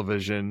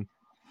 television,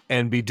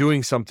 and be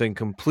doing something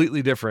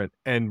completely different.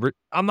 And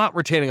I'm not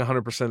retaining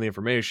 100% of the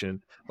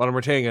information, but I'm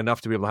retaining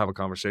enough to be able to have a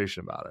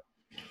conversation about it.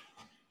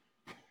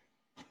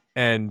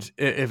 And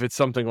if it's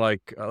something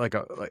like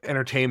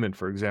entertainment,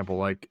 for example,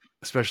 like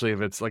especially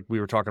if it's like we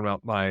were talking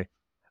about my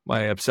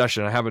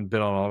obsession, I haven't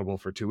been on Audible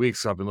for 2 weeks,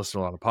 so I've been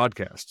listening to a lot of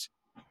podcasts.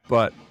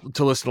 But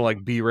to listen to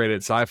like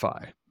B-rated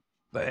sci-fi,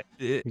 I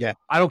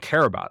don't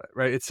care about it,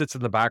 right? It sits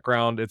in the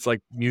background. It's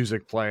like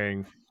music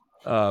playing,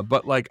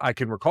 but like I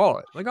can recall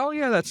it. Like, oh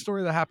yeah, that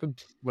story that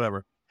happened,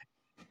 whatever.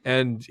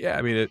 And yeah,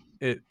 I mean,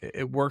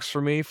 it works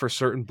for me for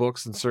certain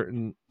books and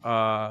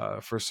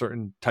for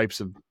certain types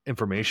of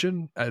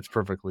information. It's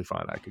perfectly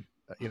fine. I could,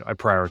 I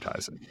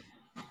prioritize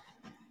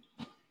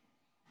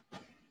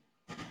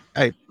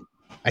it.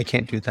 I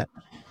can't do that.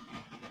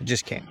 I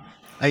just can't.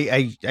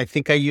 I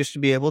think I used to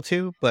be able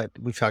to, but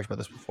we've talked about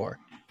this before.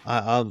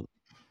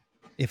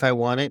 If I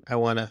want it, I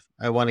want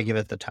to give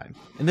it the time.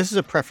 And this is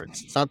a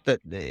preference. It's not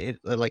that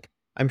like,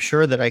 I'm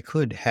sure that I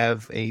could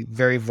have a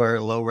very, very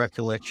low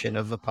recollection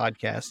of a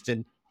podcast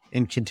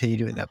and continue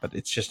doing that, but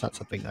it's just not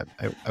something that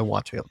I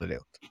want to be able to do.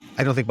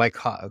 I don't think my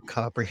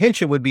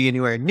comprehension would be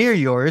anywhere near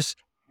yours,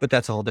 but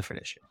that's a whole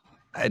different issue.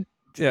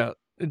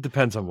 It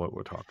depends on what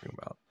we're talking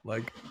about.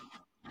 Like,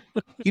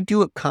 you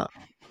do it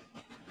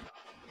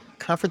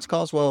conference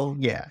calls. Well,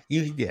 no,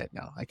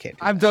 I can't.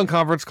 I've done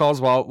conference calls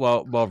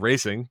while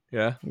racing.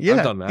 Yeah,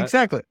 I've done that.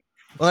 Exactly.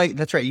 Well,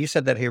 that's right. You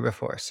said that here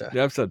before, so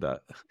yeah, I've said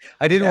that.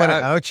 I didn't want to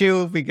out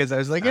you because I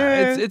was like,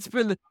 it's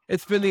been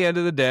the end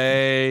of the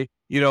day.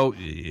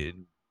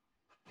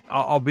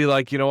 I'll be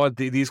like, you know what?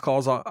 These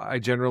calls, I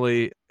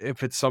generally,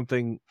 if it's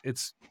something,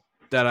 it's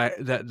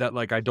that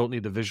like I don't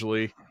need to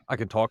visually. I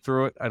can talk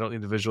through it. I don't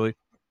need to visually.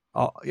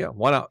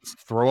 Why not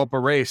throw up a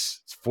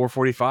race? It's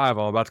 4:45. I'm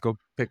about to go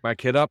pick my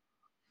kid up.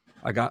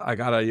 I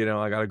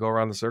gotta go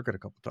around the circuit a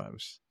couple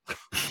times.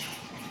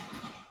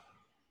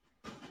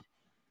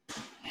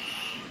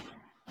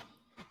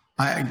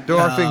 There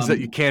are things that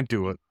you can't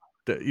do it.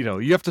 That,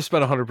 you have to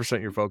spend 100%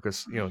 of your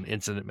focus, in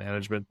incident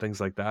management,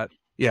 things like that.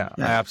 Yeah,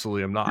 I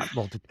absolutely am not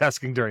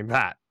multitasking during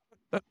that.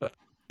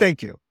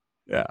 Thank you.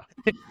 Yeah.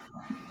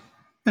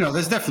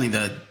 There's definitely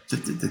the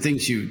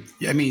things you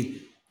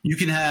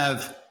can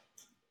have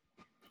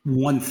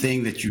one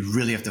thing that you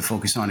really have to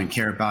focus on and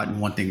care about,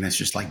 and one thing that's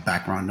just like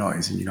background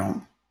noise, and you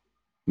don't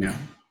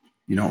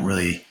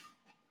really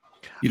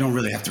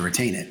have to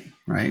retain it,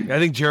 right? I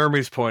think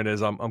Jeremy's point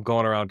is I'm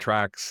going around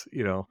tracks,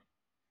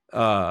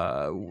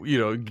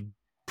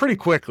 pretty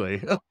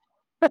quickly.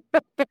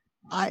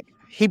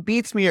 He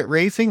beats me at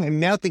racing. I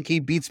now think he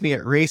beats me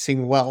at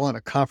racing while on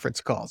a conference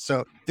call.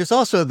 So there's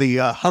also the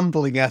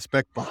humbling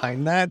aspect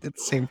behind that at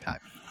the same time.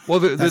 Well,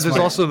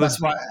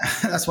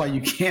 that's why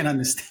you can't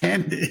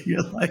understand it.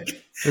 You're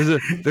like,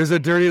 there's a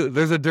dirty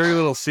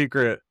little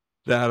secret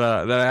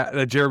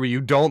that Jeremy,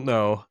 you don't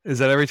know, is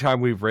that every time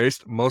we've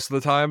raced, most of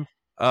the time,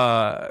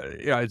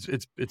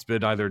 it's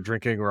been either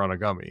drinking or on a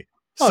gummy.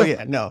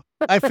 No,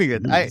 I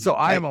figured.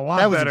 I'm a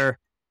lot better.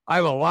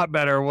 I'm a lot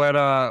better when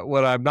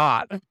I'm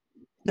not.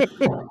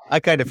 I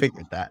kind of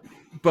figured that.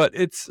 But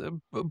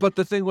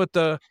the thing with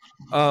the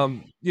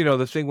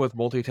thing with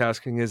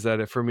multitasking is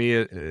that for me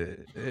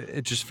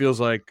it just feels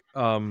like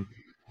I don't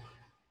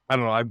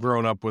know, I've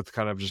grown up with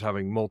kind of just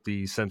having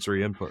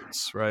multi-sensory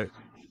inputs, right?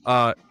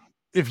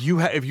 If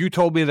you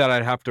told me that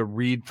I'd have to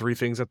read 3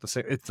 things at the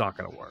same, it's not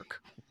going to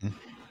work.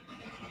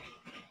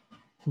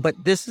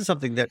 But this is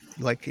something that,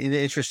 like, the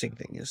interesting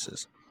thing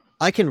is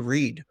I can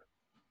read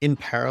in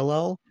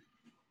parallel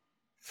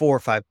 4 or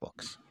 5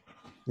 books.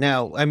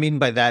 Now, I mean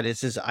by that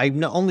is I'm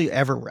not only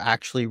ever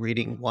actually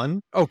reading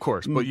one. Oh, of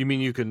course, but you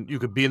mean you could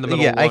be in the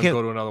middle of one,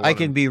 go to another one. I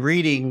can be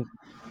reading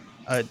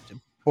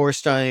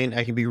Borstein.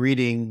 I can be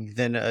reading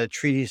then a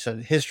treatise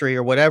on history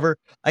or whatever.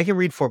 I can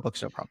read 4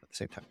 books no problem at the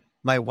same time.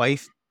 My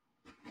wife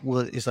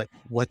is like,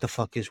 what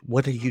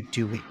are you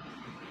doing?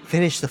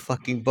 Finish the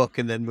fucking book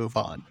and then move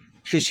on.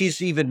 Because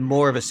she's even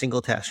more of a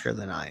single tasker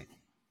than I.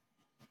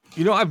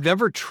 I've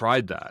never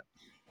tried that.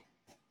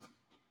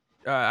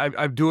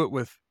 I do it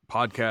with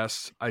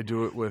podcasts. I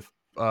do it with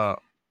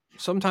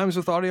sometimes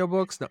with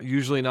audiobooks. No,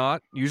 usually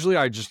not. Usually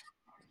I just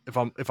if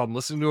I'm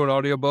listening to an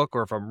audiobook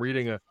or if I'm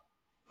reading a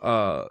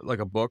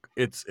book,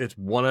 it's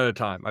one at a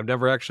time. I've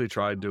never actually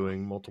tried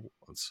doing multiple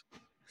ones.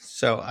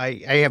 So I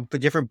have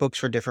different books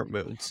for different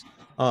moods.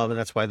 And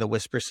that's why the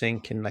whisper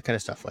sync and that kind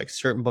of stuff. Like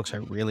certain books I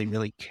really,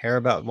 really care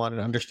about and want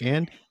to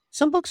understand.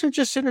 Some books are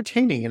just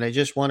entertaining and I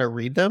just want to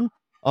read them.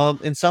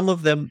 And some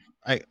of them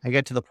I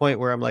get to the point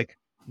where I'm like,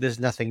 there's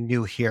nothing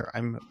new here.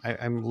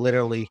 I'm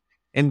literally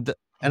and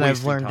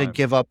I've learned to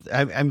give up.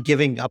 I'm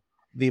giving up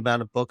the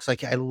amount of books.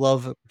 Like I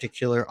love a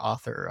particular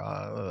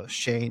author,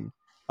 Shane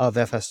of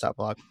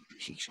FS.blog.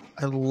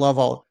 I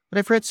love but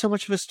I've read so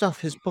much of his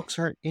stuff. His books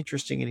aren't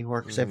interesting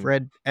anymore because I've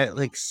read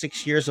like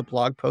 6 years of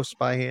blog posts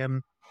by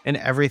him and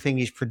everything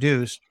he's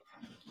produced.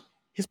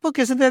 his book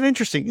isn't that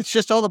interesting. It's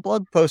just all the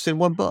blog posts in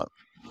one book.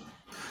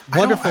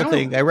 Wonderful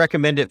thing. I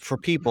recommend it for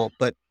people,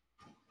 but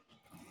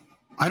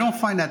I don't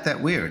find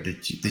that weird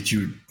that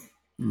you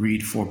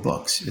read 4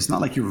 books. It's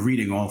not like you're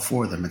reading all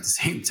 4 of them at the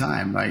same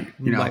time. Like,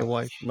 you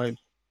know,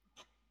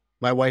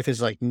 my wife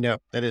is like, no,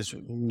 that is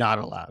not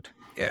allowed.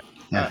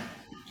 Yeah.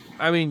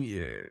 I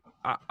mean,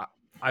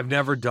 I've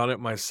never done it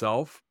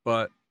myself,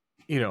 but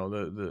you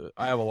know,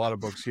 I have a lot of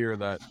books here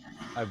that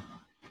I've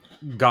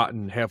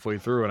gotten halfway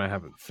through and I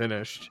haven't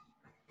finished.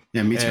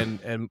 Yeah, me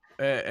too.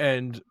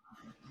 And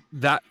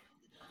that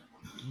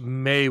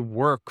may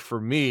work for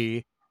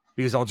me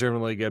because I'll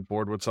generally get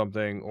bored with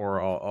something,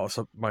 or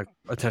my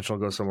attention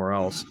will go somewhere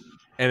else.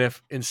 And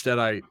if instead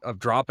of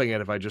dropping it,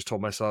 if I just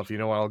told myself, you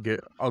know what,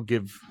 I'll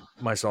give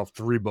myself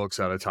 3 books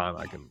at a time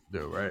I can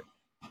do, right?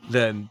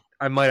 Then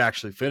I might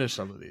actually finish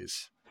some of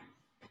these.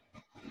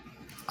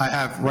 I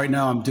have right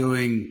now. I'm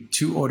doing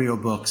 2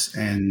 audiobooks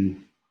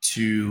and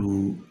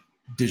 2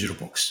 digital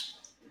books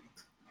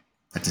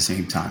at the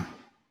same time.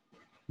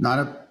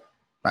 I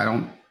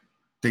don't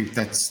think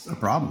that's a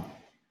problem.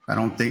 I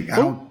don't see that.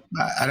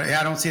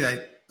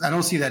 I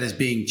don't see that as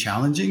being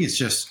challenging. It's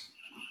just,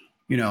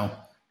 you know,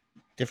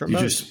 Different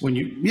modes. when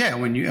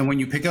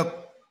you pick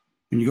up,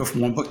 when you go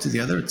from one book to the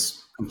other,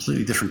 it's a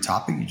completely different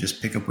topic. You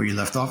just pick up where you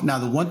left off. Now,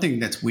 the one thing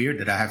that's weird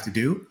that I have to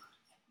do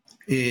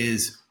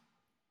is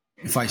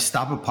if I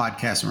stop a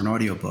podcast or an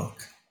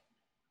audiobook,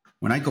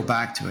 when I go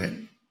back to it,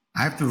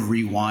 I have to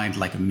rewind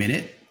like a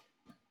minute.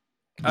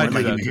 I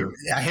do that too.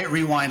 I hit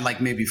rewind like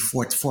maybe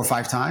 4 or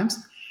 5 times.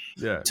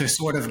 Yeah. To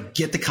sort of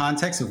get the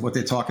context of what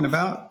they're talking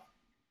about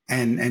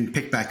and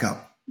pick back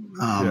up.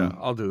 Yeah,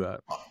 I'll do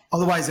that.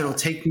 Otherwise, it'll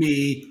take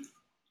me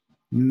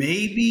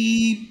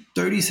maybe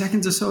 30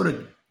 seconds or so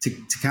to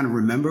kind of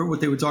remember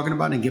what they were talking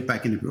about and get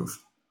back in the groove.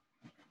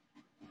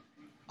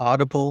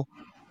 Audible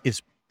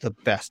is the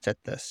best at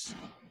this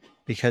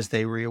because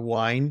they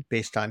rewind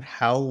based on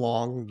how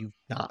long you've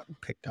not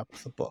picked up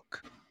the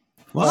book.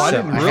 Well, I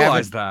didn't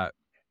realize that.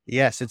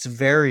 Like it's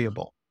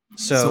variable.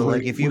 So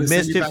like if you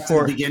missed it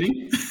for the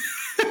beginning,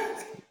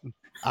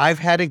 I've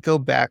had it go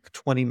back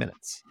 20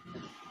 minutes,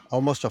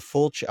 almost a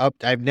full.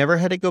 I've never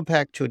had it go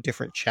back to a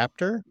different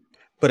chapter,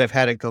 but I've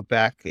had it go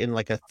back in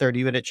like a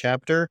 30-minute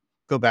chapter,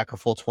 go back a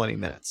full 20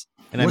 minutes.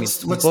 And what's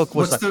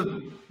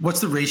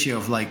the ratio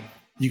of like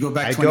you go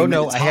back? 20 I don't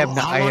know.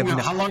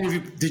 Minutes? How long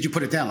did you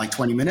put it down? Like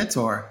 20 minutes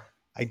or?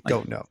 I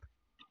don't know.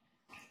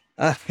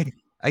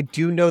 I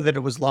do know that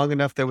it was long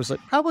enough. There was like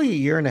probably a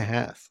year and a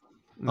half.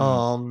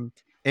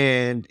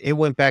 And it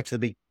went back to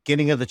the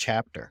beginning of the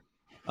chapter.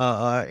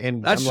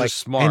 And that's I'm just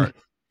smart.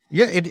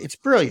 It's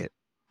brilliant.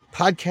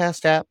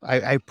 Podcast app.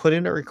 I put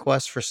in a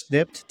request for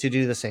Snipped to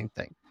do the same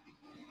thing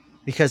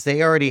because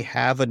they already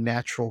have a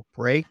natural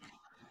break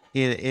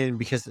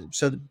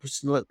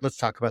let's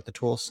talk about the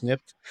tool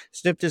Snipped.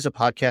 Snipped is a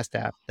podcast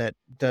app that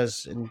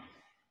does, and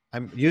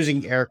I'm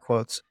using air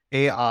quotes,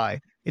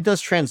 AI. It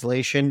does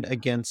translation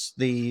against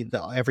the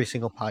every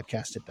single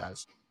podcast it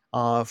does,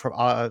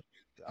 from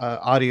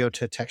audio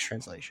to text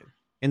translation.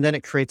 And then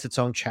it creates its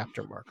own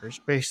chapter markers,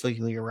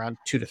 basically around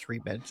 2 to 3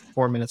 minutes,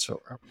 4 minutes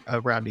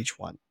around each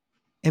one.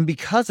 And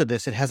because of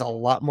this, it has a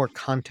lot more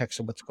context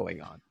of what's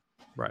going on.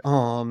 Right.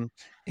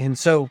 And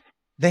so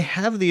they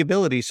have the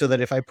ability so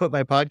that if I put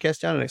my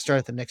podcast down and I start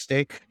it the next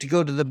day, to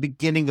go to the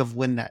beginning of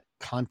when that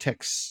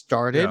context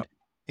started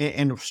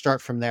and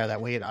start from there.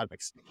 That way it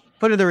automates.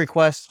 Put in the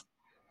request.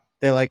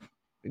 They're like,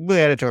 we'll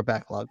add it to our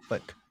backlog.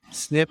 But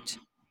Snipped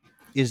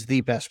is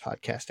the best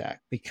podcast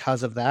app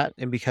because of that,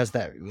 and because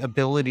that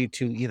ability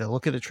to either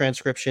look at the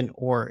transcription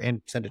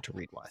and send it to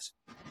Readwise.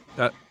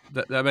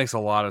 That makes a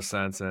lot of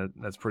sense, and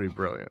that's pretty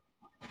brilliant.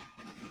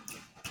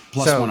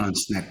 Plus 1 on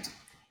Snipped.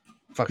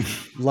 Fucking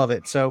love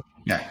it. So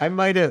yeah, in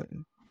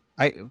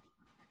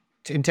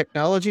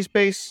technology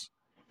space,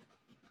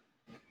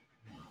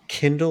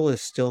 Kindle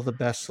is still the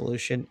best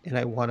solution, and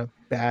I want to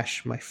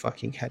bash my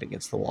fucking head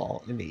against the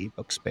wall in the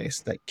ebook space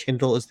that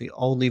Kindle is the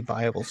only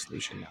viable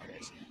solution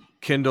nowadays.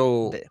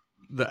 Kindle,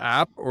 the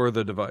app or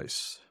the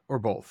device, or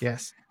both?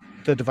 Yes,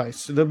 the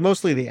device.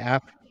 Mostly the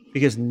app,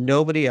 because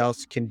nobody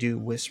else can do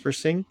whisper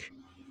sync.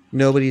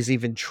 Nobody's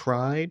even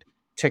tried.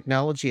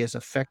 Technology is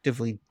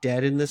effectively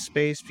dead in this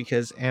space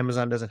because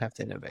Amazon doesn't have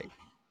to innovate.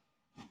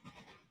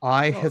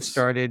 I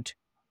started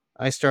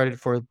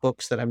for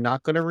books that I'm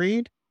not going to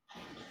read.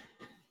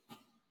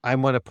 I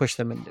want to push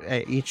them in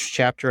each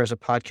chapter as a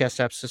podcast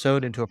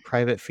episode into a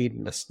private feed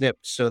and a snip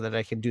so that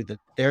I can do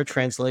their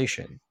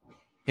translation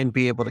and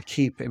be able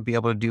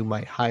to do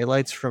my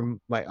highlights from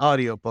my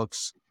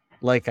audiobooks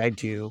like I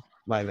do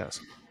my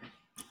notes.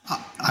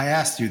 I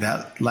asked you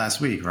that last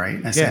week,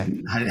 right? I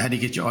said, how do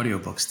you get your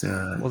audiobooks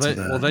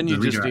to then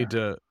you just need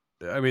to,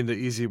 I mean, the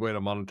easy way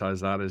to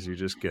monetize that is you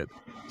just get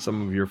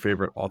some of your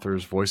favorite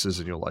authors' voices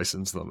and you'll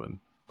license them and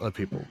let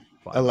people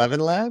buy 11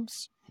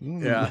 Labs?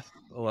 Yeah,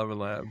 11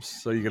 Labs.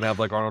 So you can have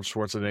like Arnold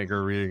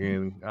Schwarzenegger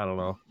reading, I don't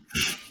know,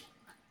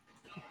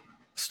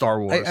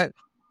 Star Wars.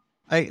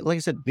 Like I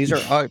said, these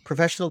are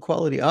professional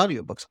quality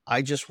audiobooks.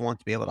 I just want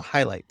to be able to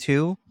highlight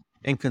too.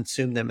 and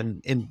consume them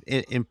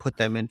and put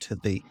them into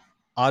the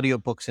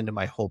audiobooks into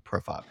my whole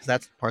profile, because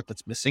that's the part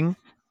that's missing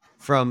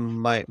from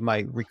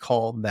my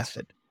recall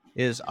method.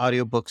 Is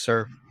audiobooks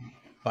are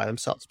by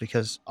themselves,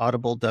 because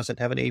Audible doesn't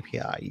have an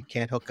API. You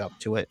can't hook up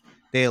to it.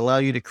 They allow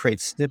you to create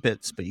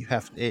snippets, but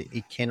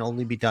it can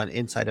only be done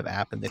inside of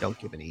app, and they don't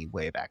give any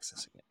way of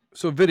accessing it.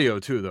 So video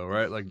too, though,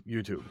 right? Like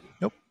YouTube.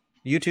 Nope.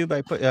 YouTube,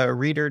 I put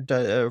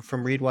Reader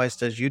from Readwise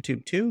does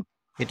YouTube too.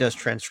 It does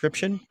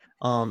transcription.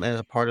 And as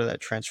a part of that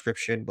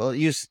transcription, well, it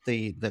uses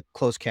the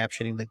closed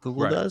captioning that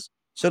Google does.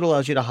 So it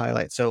allows you to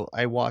highlight. So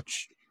I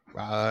watched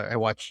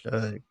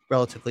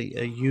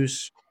relatively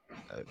use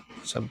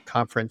some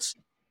conference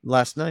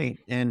last night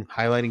and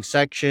highlighting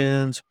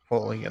sections,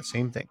 pulling the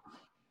same thing.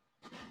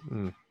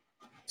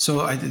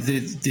 So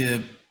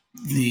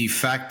the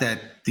fact that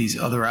these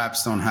other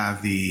apps don't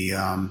have the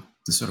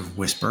sort of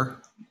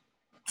whisper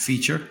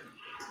feature,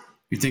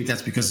 you think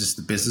that's because it's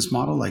the business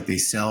model? Like they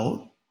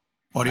sell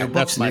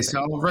audiobooks and they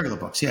sell regular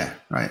books. Yeah,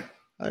 right.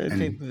 I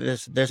think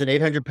there's an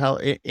 800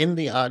 pound in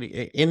the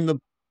audio in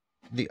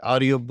the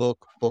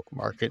audiobook book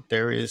market.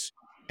 There is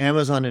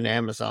Amazon and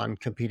Amazon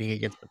competing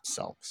against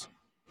themselves.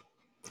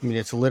 I mean,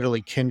 it's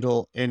literally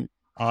Kindle and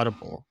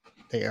Audible.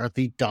 They are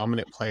the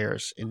dominant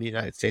players in the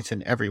United States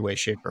in every way,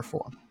 shape, or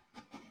form.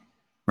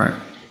 Right.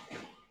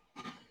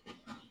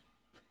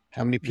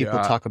 How many people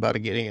talk about it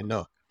getting a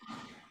Nook?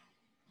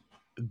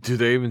 Do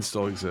they even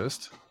still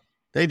exist?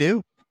 They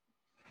do.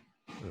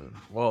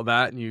 Well,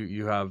 that and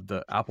you have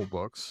the Apple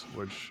Books,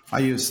 which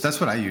that's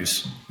what I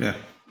use. Yeah.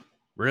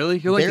 Really?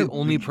 You're like the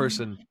only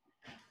person.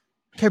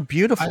 They're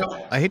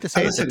beautiful. I hate to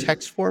say it, the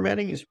text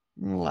formatting is.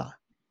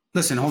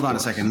 Listen, hold on a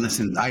second.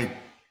 Listen,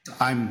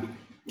 I'm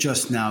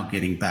just now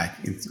getting back.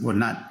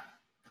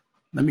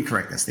 Let me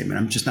correct that statement.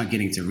 I'm just not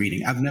getting to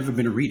reading. I've never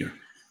been a reader.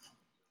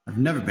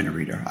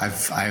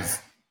 I've had,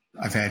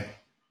 I have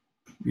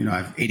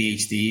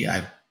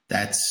ADHD.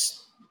 That's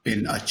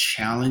been a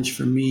challenge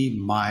for me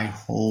my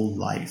whole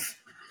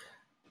life,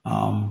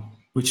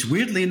 which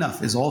weirdly enough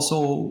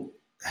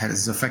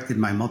has affected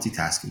my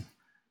multitasking.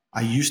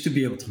 I used to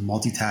be able to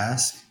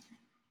multitask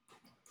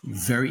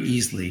very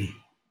easily.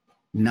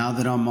 Now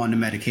that I'm on the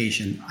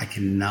medication, I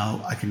can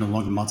no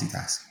longer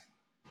multitask.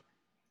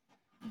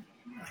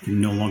 I can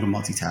no longer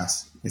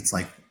multitask. It's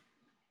like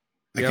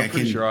I'm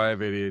pretty sure I have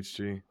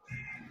ADHD.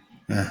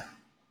 Yeah.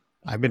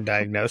 I've been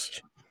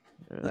diagnosed.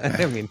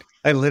 I mean,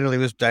 I literally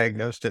was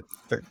diagnosed at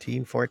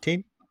 13,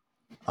 14.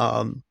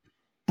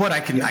 But I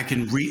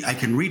can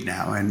read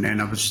now. And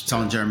I was just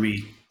telling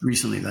Jeremy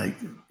recently, like,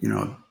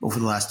 over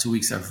the last 2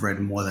 weeks, I've read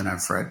more than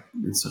I've read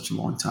in such a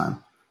long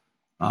time.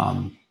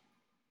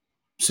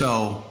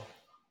 So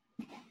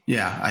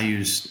yeah, I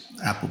use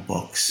Apple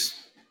Books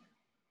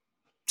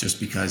just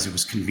because it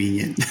was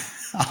convenient.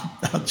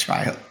 I'll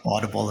try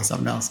Audible or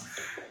something else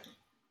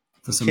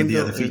for some of the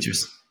other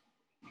features.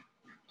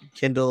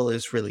 Kindle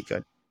is really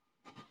good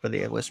for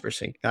the whisper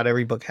sync. Not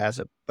every book has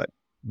it, but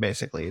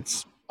basically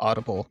it's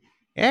Audible.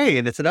 Hey,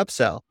 and it's an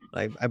upsell.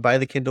 I buy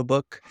the Kindle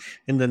book,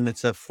 and then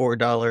it's a $4,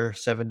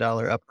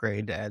 $7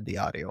 upgrade to add the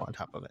audio on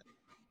top of it.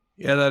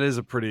 Yeah, that is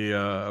a pretty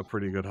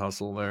good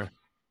hustle there.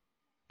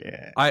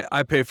 Yeah,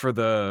 I pay for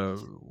the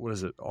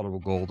Audible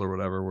Gold or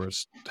whatever, where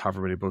it's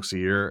however many books a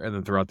year, and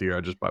then throughout the year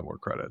I just buy more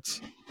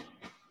credits.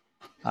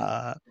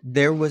 I'm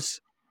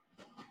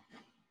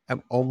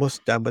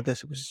almost done with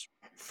this. It was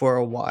for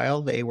a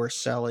while they were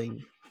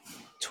selling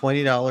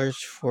 $20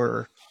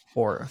 for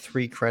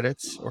 3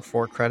 credits or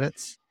 4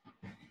 credits,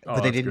 but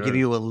they didn't give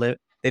you a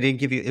limit. They didn't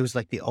give you. It was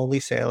like the only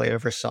sale I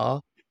ever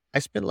saw. I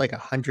spent like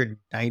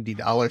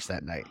 $190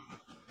 that night.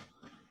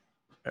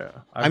 Yeah,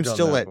 I'm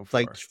still at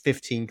like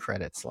 15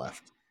 credits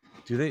left.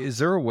 Is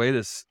there a way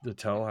to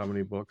tell how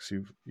many books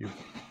you've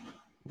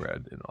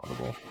read in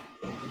Audible?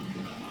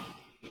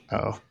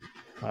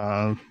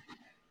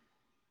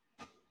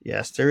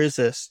 Yes, there is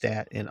a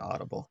stat in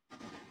Audible.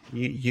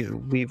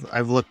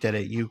 I've looked at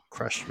it. You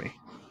crushed me.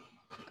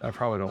 I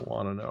probably don't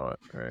want to know it,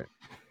 right?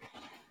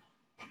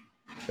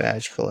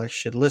 Badge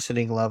collection,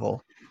 listening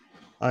level.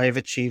 I have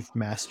achieved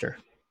master.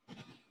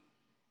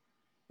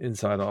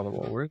 Inside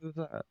Audible, where is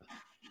that?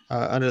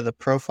 Under the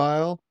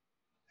profile,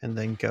 and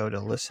then go to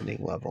listening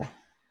level.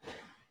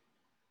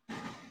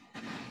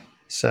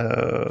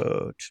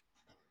 So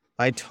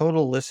my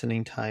total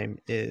listening time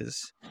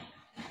is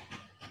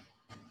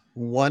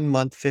 1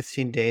 month,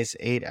 15 days,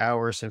 8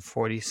 hours, and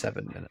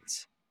 47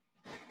 minutes.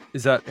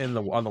 Is that on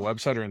the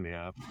website or in the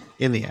app?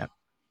 In the app.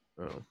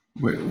 Oh.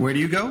 Where do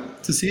you go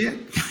to see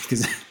it?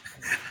 Because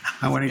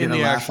I want to get a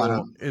laugh on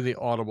it. In the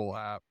Audible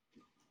app.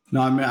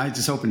 No, I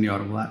just opened the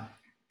Audible app.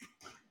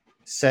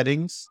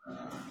 Settings.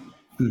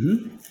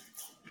 Mm-hmm.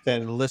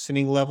 Then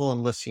listening level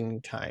and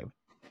listening time.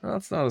 Well,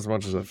 that's not as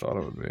much as I thought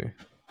it would be.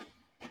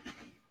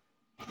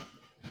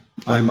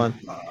 I'm on.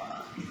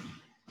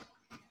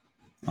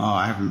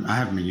 I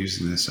haven't been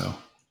using this, so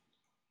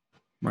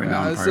right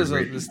now I'm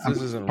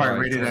probably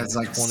rated as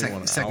like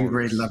second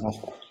grade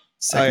level.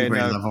 Second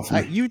grade level for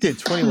me. You did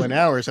 21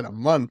 hours in a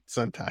month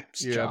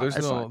sometimes. Yeah,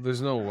 John.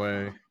 there's no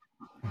way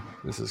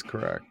this is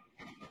correct.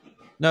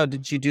 No,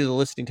 did you do the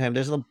listening time?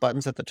 There's little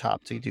buttons at the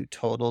top, so you do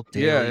total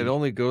daily. Yeah, it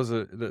only goes.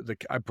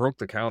 I broke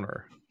the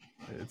counter.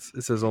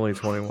 It says only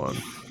 21.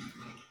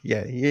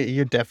 Yeah,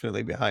 you're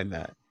definitely behind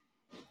that.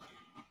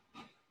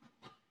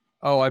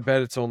 Oh, I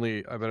bet it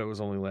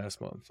was only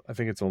last month. I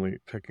think it's only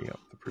picking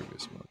up the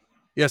previous month.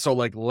 Yeah, so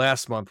like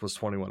last month was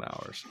 21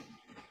 hours.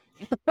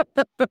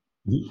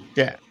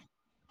 Yeah.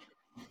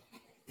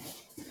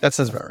 That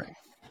sounds about right.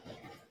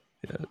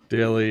 Yeah,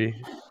 daily.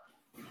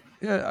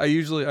 Yeah,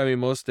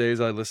 most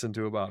days I listen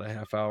to about a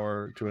half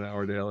hour to an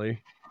hour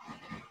daily.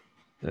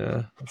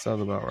 Yeah, that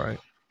sounds about right.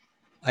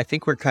 I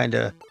think we're kind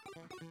of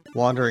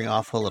wandering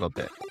off a little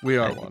bit. We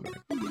are wandering.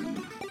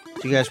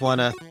 Do you guys want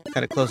to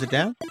kind of close it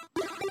down?